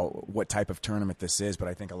what type of tournament this is, but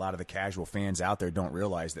I think a lot of the casual fans out there don't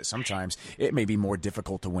realize that sometimes it may be more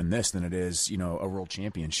difficult to win this than it is, a World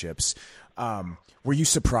Championships. Were you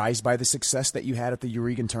surprised by the success that you had at the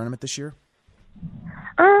Urigan tournament this year?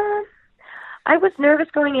 I was nervous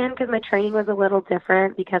going in because my training was a little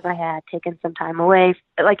different because I had taken some time away,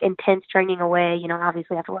 like intense training away,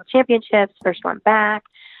 obviously after World Championships, first one back.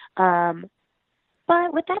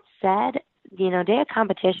 But with that said, day of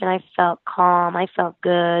competition, I felt calm. I felt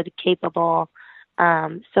good, capable.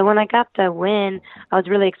 So when I got the win, I was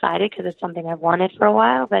really excited because it's something I've wanted for a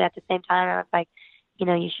while. But at the same time, I was like,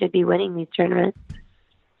 you should be winning these tournaments.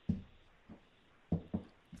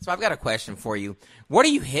 So I've got a question for you. What are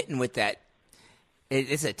you hitting with that?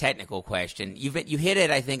 It's a technical question. You hit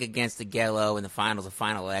it, I think, against the Gello in the finals of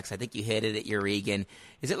Final X. I think you hit it at Urigan.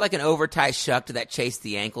 Is it like an over-tie shuck to that chase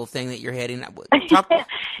the ankle thing that you're hitting?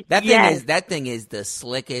 That thing is the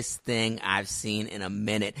slickest thing I've seen in a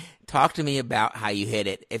minute. Talk to me about how you hit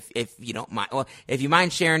it, if you don't mind. Well, if you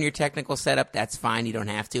mind sharing your technical setup, that's fine. You don't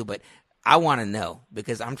have to, but I want to know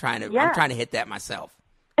because I'm trying to hit that myself.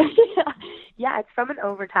 Yeah, it's from an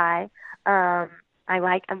overtie.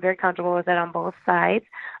 I'm very comfortable with it on both sides.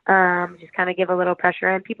 Just kind of give a little pressure,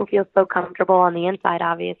 and people feel so comfortable on the inside,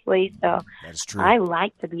 obviously. So that's true. I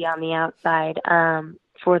like to be on the outside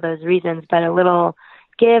for those reasons. But a little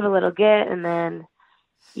give, a little get, and then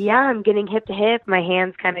I'm getting hip to hip. My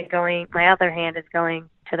hand's kind of going. My other hand is going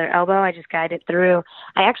to their elbow. I just guide it through.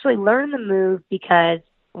 I actually learned the move because,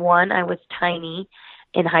 one, I was tiny,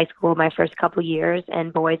 in high school my first couple years,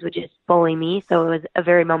 and boys would just bully me. So it was a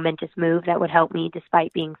very momentous move that would help me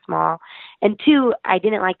despite being small. And two, I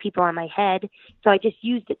didn't like people on my head, so I just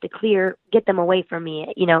used it to get them away from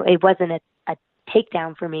me. You know, it wasn't a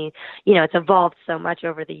takedown for me. You know, it's evolved so much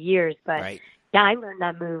over the years, but Right. yeah, I learned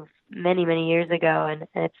that move many, many years ago, and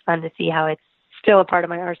it's fun to see how it's still a part of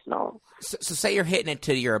my arsenal. So say you're hitting it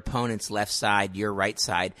to your opponent's left side, your right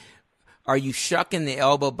side. Are you shucking the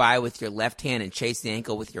elbow by with your left hand and chase the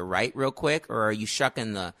ankle with your right real quick, or are you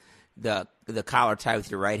shucking the collar tie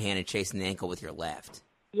with your right hand and chasing the ankle with your left?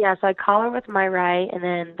 Yeah, so I collar with my right, and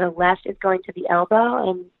then the left is going to the elbow,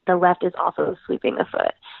 and the left is also sweeping the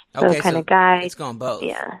foot. So Okay, kind so of guide. it's going both.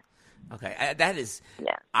 Yeah. Okay, that is.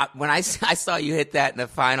 Yeah. When I saw you hit that in the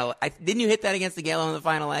final, didn't you hit that against the Galo in the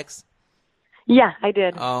final X? Yeah, I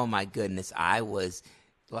did. Oh my goodness, I was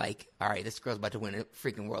like, all right, this girl's about to win a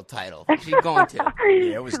freaking world title. She's going to.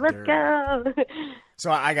 Yeah, it was Let's dirty. go.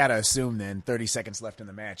 So I got to assume then 30 seconds left in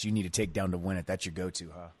the match. You need to take down to win it. That's your go-to,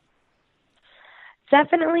 huh?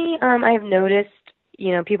 Definitely. I've noticed,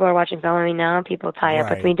 you know, people are watching Follow Me Now. People tie up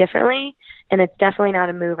with Right. me differently, and it's definitely not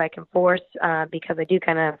a move I can force because I do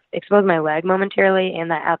kind of expose my leg momentarily, and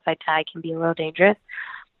that outside tie can be a little dangerous.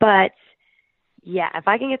 But yeah, if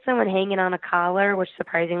I can get someone hanging on a collar, which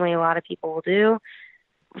surprisingly a lot of people will do,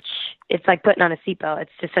 which it's like putting on a seatbelt.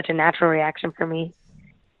 It's just such a natural reaction for me.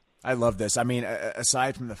 I love this. I mean,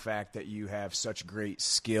 aside from the fact that you have such great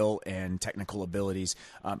skill and technical abilities,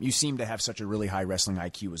 you seem to have such a really high wrestling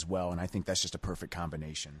IQ as well, and I think that's just a perfect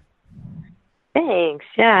combination. Thanks.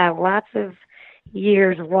 Yeah, lots of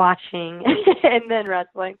years watching and then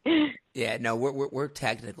wrestling. Yeah, no, we're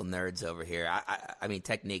technical nerds over here. I mean,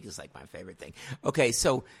 technique is like my favorite thing. Okay,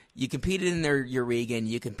 so you competed in your Regan.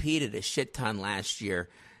 You competed a shit ton last year.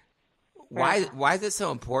 Why is it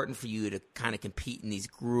so important for you to kind of compete in these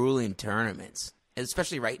grueling tournaments,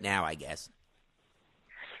 especially right now, I guess?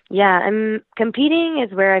 Yeah, competing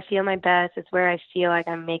is where I feel my best. It's where I feel like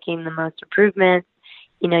I'm making the most improvements.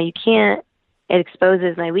 You know, it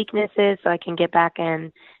exposes my weaknesses so I can get back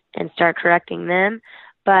and start correcting them.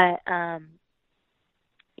 But,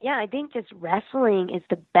 yeah, I think just wrestling is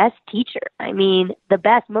the best teacher. I mean, the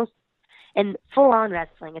best, most, and full-on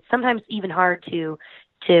wrestling. It's sometimes even hard to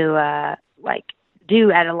do at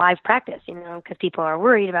a live practice, you know, because people are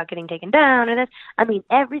worried about getting taken down or this. I mean,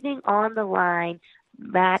 everything on the line,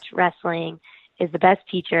 match wrestling is the best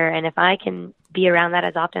teacher. And if I can be around that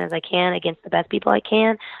as often as I can against the best people I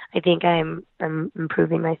can, I think I'm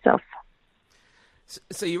improving myself.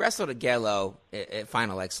 So you wrestled at Gelo at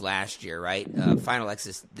Final X last year, right? Final X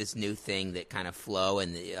is this new thing that kind of Flo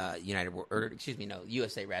and the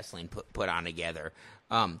USA Wrestling put on together.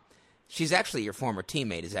 She's actually your former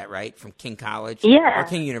teammate, is that right? From King College? Yeah. Or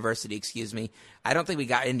King University, excuse me. I don't think we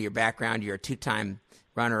got into your background. You're a two-time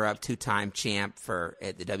runner-up, two-time champ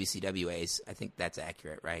at the WCWAs. I think that's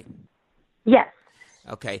accurate, right? Yes.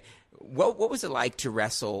 Okay. What was it like to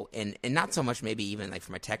wrestle, and not so much maybe even like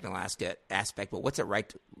from a technical aspect, but what's it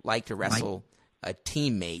like to wrestle a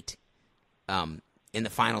teammate in the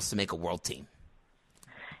finals to make a world team?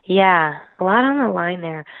 Yeah, a lot on the line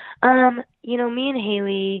there. You know, me and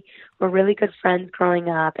Haley were really good friends growing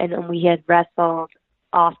up, and we had wrestled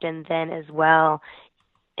often then as well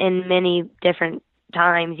in many different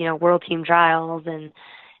times, you know, world team trials and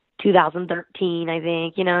 2013, I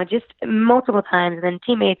think, you know, just multiple times. And then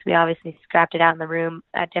teammates, we obviously scrapped it out in the room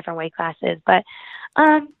at different weight classes. But,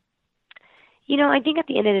 you know, I think at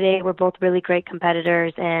the end of the day, we're both really great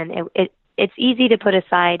competitors, and it's easy to put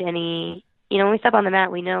aside any, you know, when we step on the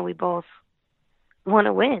mat, we know we both want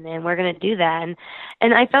to win, and we're going to do that.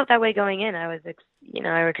 And I felt that way going in. I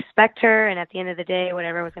respect her, and at the end of the day,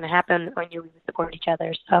 whatever was going to happen, I knew we would support each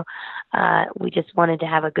other. So we just wanted to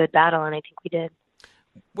have a good battle, and I think we did.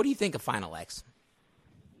 What do you think of Final X?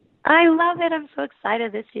 I love it. I'm so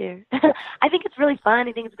excited this year. I think it's really fun.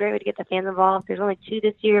 I think it's a great way to get the fans involved. There's only 2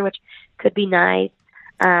 this year, which could be nice.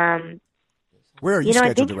 Where are you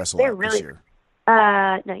scheduled to wrestle at this year?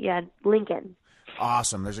 Lincoln.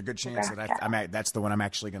 Awesome. There's a good chance that that's the one I'm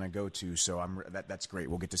actually going to go to. So that's great.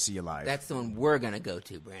 We'll get to see you live. That's the one we're going to go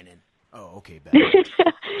to, Brandon. Oh, okay.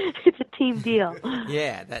 It's a team deal.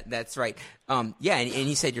 Yeah, that's right. And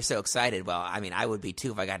you said you're so excited. Well, I mean, I would be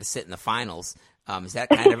too if I got to sit in the finals. Is that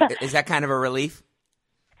kind of a relief?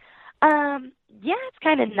 Yeah, it's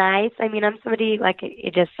kind of nice. I mean, I'm somebody, like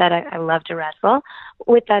you just said, I love to wrestle.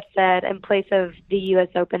 With that said, in place of the U.S.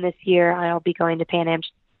 Open this year, I'll be going to Pan Am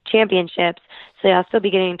Championships, so I'll still be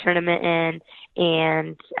getting a tournament in.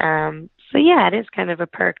 And so, yeah, it is kind of a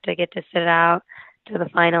perk to get to sit out to the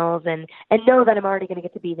finals and know that I'm already going to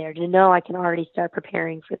get to be there, to know I can already start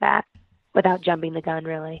preparing for that. without jumping the gun,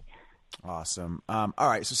 really. Awesome. All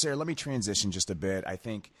right. So, Sarah, let me transition just a bit. I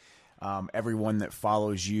think everyone that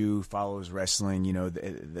follows you, follows wrestling,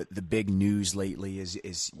 the big news lately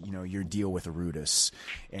is your deal with Arudis.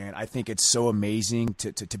 And I think it's so amazing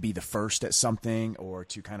to be the first at something or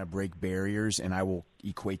to kind of break barriers. And I will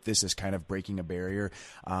equate this as kind of breaking a barrier,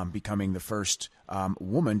 becoming the first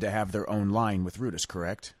woman to have their own line with Arudis,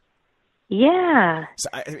 correct? Yeah. So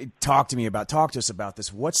talk to us about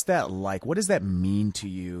this. What's that like? What does that mean to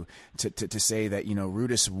you to say that,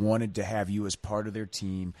 Rudis wanted to have you as part of their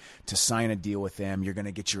team, to sign a deal with them? You're going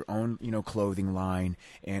to get your own, clothing line,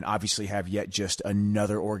 and obviously have yet just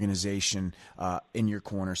another organization in your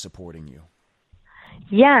corner supporting you.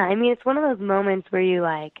 Yeah. I mean, it's one of those moments where you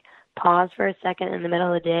pause for a second in the middle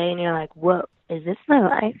of the day and you're like, whoa, is this my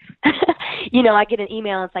life? I get an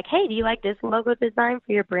email. It's like, hey, do you like this logo design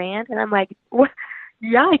for your brand? And I'm like, what?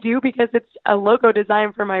 Yeah, I do, because it's a logo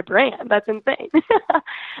design for my brand. That's insane.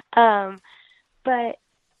 But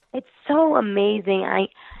it's so amazing.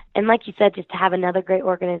 And like you said, just to have another great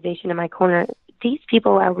organization in my corner. These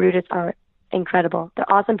people at Rudis are incredible.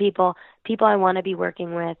 They're awesome people I want to be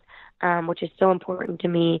working with, which is so important to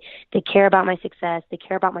me. They care about my success. They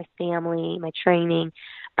care about my family, my training.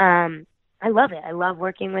 I love it. I love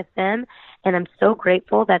working with them, and I'm so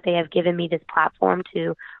grateful that they have given me this platform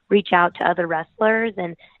to reach out to other wrestlers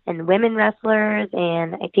and women wrestlers,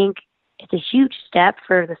 and I think it's a huge step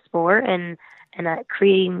for the sport and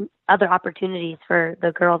creating other opportunities for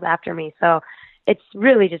the girls after me. So it's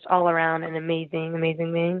really just all around an amazing,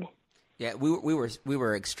 amazing thing. Yeah, we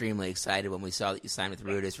were extremely excited when we saw that you signed with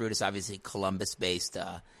Rudis. Rudis, obviously Columbus-based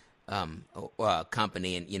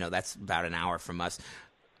company, and that's about an hour from us.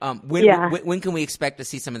 When can we expect to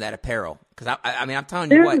see some of that apparel? Because I'm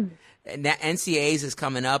telling you what, NCAAs is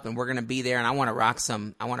coming up, and we're going to be there, and I want to rock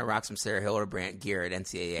some Sarah Hildebrandt gear at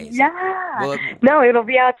NCAAs. Yeah. No, it'll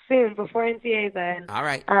be out soon before NCAAs end. All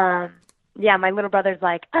right. Yeah, my little brother's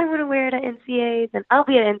like, I want to wear it at NCAAs, and I'll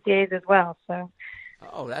be at NCAAs as well. So.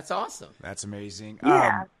 Oh, that's awesome. That's amazing.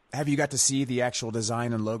 Yeah. Have you got to see the actual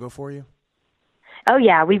design and logo for you? Oh,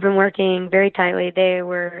 yeah. We've been working very tightly. They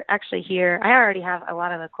were actually here. I already have a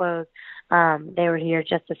lot of the clothes. They were here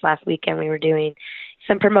just this last weekend. We were doing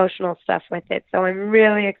some promotional stuff with it. So I'm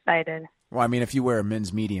really excited. Well, I mean, if you wear a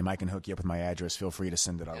men's medium, I can hook you up with my address. Feel free to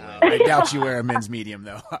send it our way. I doubt you wear a men's medium,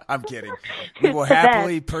 though. I'm kidding. We will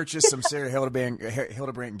happily purchase some Sarah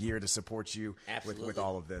Hildebrandt gear to support you with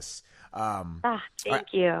all of this.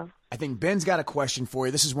 Thank you. I think Ben's got a question for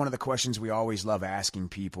you. This is one of the questions we always love asking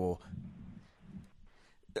people.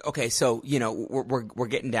 Okay, so we're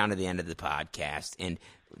getting down to the end of the podcast, and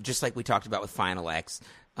just like we talked about with Final X,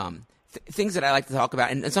 things that I like to talk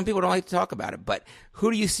about, and some people don't like to talk about it, but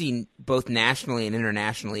who do you see both nationally and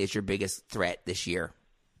internationally as your biggest threat this year?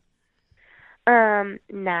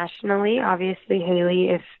 Nationally, obviously Haley.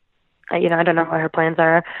 If I don't know what her plans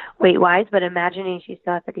are weight-wise, but imagining she's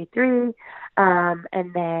still at 53.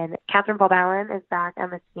 And then Catherine Paul-Ballin is back on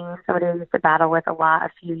the scene, somebody who used to battle with a lot a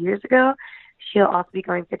few years ago. She'll also be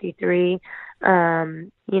going 53.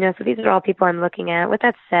 So these are all people I'm looking at. With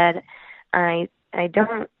that said, I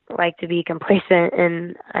don't like to be complacent,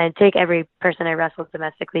 and I take every person I wrestle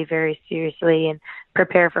domestically very seriously and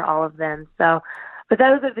prepare for all of them. So, but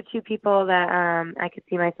those are the two people that I could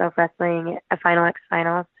see myself wrestling at Final X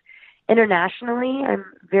Finals. Internationally, I'm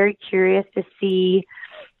very curious to see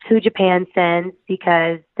who Japan sends,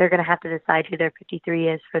 because they're going to have to decide who their 53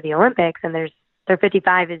 is for the Olympics, and their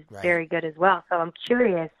 55 is very good as well. So I'm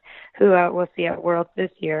curious who we'll see at Worlds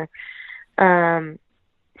this year.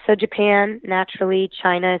 So Japan, naturally.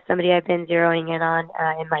 China is somebody I've been zeroing in on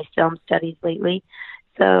in my film studies lately.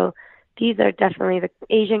 So these are definitely the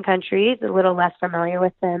Asian countries, a little less familiar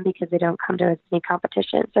with them because they don't come to as many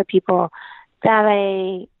competitions. So people that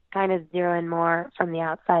I kind of zero in more from the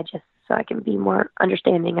outside just so I can be more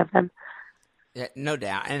understanding of them. Yeah, no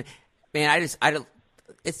doubt. And, man,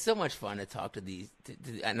 it's so much fun to talk to these,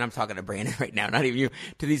 and I'm talking to Brandon right now, not even you,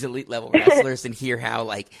 to these elite level wrestlers and hear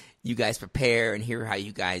how you guys prepare and hear how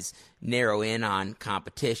you guys narrow in on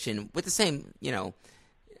competition with the same,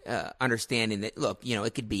 understanding that, look,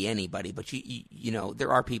 it could be anybody, but you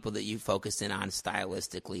there are people that you focus in on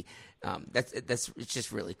stylistically. It's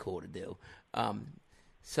just really cool to do.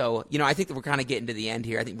 So, I think that we're kind of getting to the end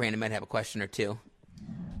here. I think Brandon might have a question or two.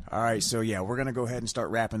 All right, so we're going to go ahead and start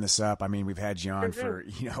wrapping this up. I mean, we've had you on for,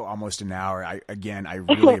 almost an hour. I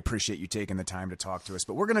really appreciate you taking the time to talk to us,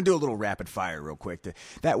 but we're going to do a little rapid fire real quick.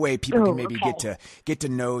 That way people can maybe get to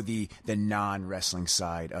know the non-wrestling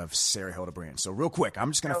side of Sarah Hildebrandt. So real quick,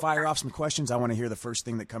 I'm just going to fire off some questions. I want to hear the first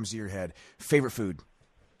thing that comes to your head. Favorite food?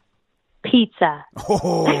 Pizza.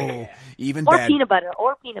 Oh, even Or bad. peanut butter.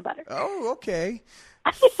 Oh, okay.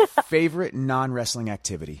 Favorite non-wrestling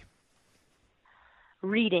activity?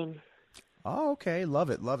 Reading. Oh, okay. Love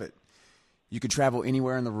it. You could travel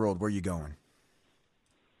anywhere in the world. Where are you going?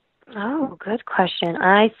 Oh, good question.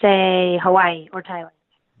 I say Hawaii or Thailand.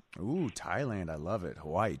 Ooh, Thailand. I love it.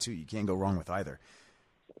 Hawaii, too. You can't go wrong with either.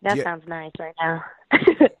 That sounds nice right now.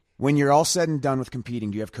 When you're all said and done with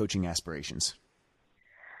competing, do you have coaching aspirations?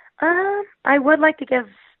 I would like to give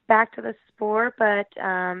back to the sport, but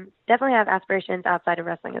definitely have aspirations outside of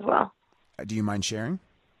wrestling as well. Do you mind sharing?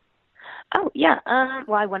 Oh, yeah.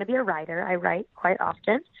 Well, I want to be a writer. I write quite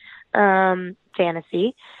often,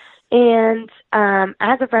 fantasy. And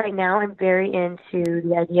as of right now, I'm very into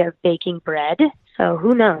the idea of baking bread. So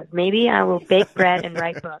who knows? Maybe I will bake bread and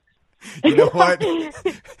write books. You know what?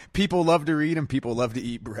 People love to read and people love to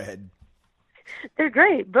eat bread. They're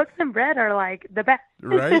great. Books and bread are like the best.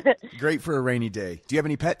 Right? Great for a rainy day. Do you have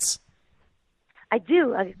any pets? I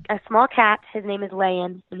do. A small cat. His name is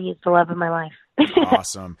Layan, and he's the love of my life.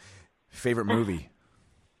 Awesome. Favorite movie?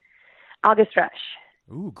 August Rush.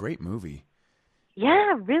 Ooh, great movie.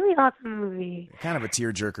 Yeah, really awesome movie. Kind of a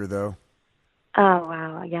tearjerker, though. Oh,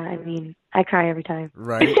 wow. Yeah, I mean, I cry every time.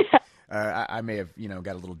 Right. I may have,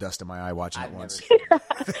 got a little dust in my eye watching it once.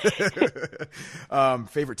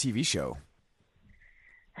 Favorite TV show?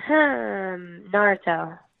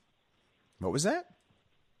 Naruto. What was that?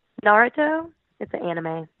 Naruto? It's an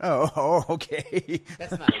anime. Oh, okay.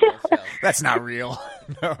 That's not a real show. That's not real.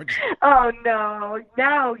 No. Oh, no.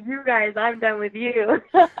 No, you guys, I'm done with you.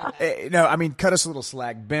 No, I mean, cut us a little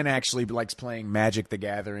slack. Ben actually likes playing Magic the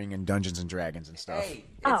Gathering and Dungeons and Dragons and stuff. Hey,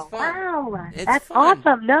 it's Oh, fun. wow. It's That's fun.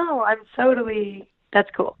 awesome. No, I'm totally, that's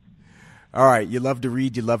cool. All right, you love to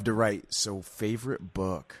read, you love to write. So, favorite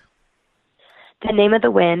book? The Name of the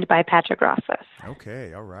Wind by Patrick Rothfuss.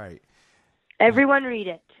 Okay, all right. Everyone read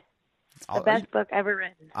it. The I'll- best book ever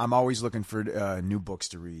written. I'm always looking for new books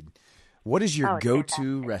to read. What is your it's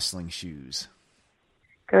go-to wrestling shoes?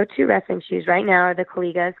 Go-to wrestling shoes right now are the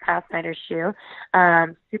Collega's Kyle Snyder's shoe.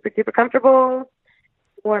 Super, super comfortable.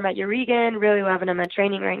 Wore them at Eureka. Really loving them at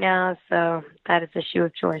training right now. So that is the shoe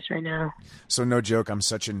of choice right now. So no joke, I'm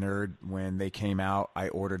such a nerd. When they came out, I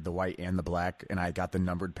ordered the white and the black, and I got the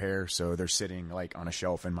numbered pair. So they're sitting like on a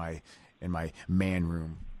shelf in my man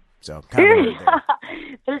room. So kind of a nerd there.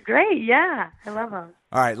 They're great. Yeah, I love them.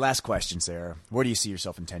 All right, last question, Sarah. Where do you see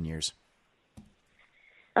yourself in 10 years?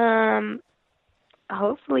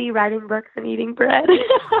 Hopefully writing books and eating bread.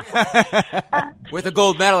 With a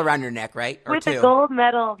gold medal around your neck, right? Or With two. a gold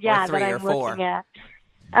medal, yeah, three that or I'm four. looking at.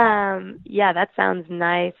 Yeah, that sounds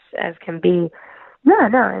nice as can be. Yeah,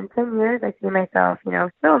 no, in 10 years I see myself,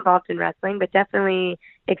 still involved in wrestling, but definitely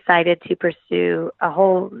excited to pursue a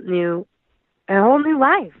whole new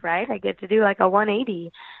life, right? I get to do like a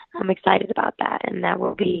 180. I'm excited about that, and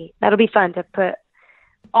that'll be fun to put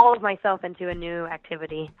all of myself into a new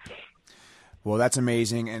activity. Well, that's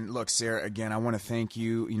amazing. And look, Sarah, again, I want to thank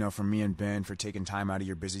you, from me and Ben for taking time out of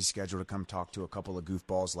your busy schedule to come talk to a couple of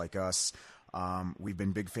goofballs like us. We've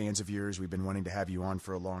been big fans of yours. We've been wanting to have you on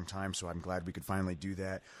for a long time, so I'm glad we could finally do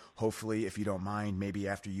that. Hopefully, if you don't mind, maybe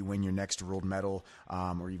after you win your next world medal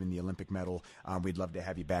or even the Olympic medal, we'd love to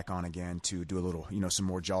have you back on again to do a little, some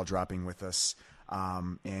more jaw dropping with us.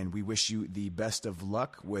 And we wish you the best of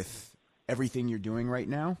luck with everything you're doing right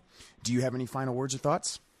now. Do you have any final words or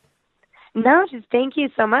thoughts? No, just thank you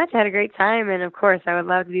so much. I had a great time, and of course, I would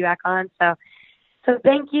love to be back on. So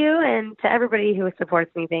thank you, and to everybody who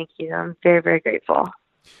supports me, thank you. I'm very, very grateful.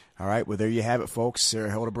 All right, well, there you have it, folks. Sarah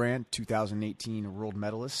Hildebrandt, 2018 world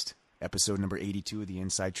medalist, episode number 82 of the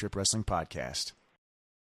Inside Trip Wrestling Podcast.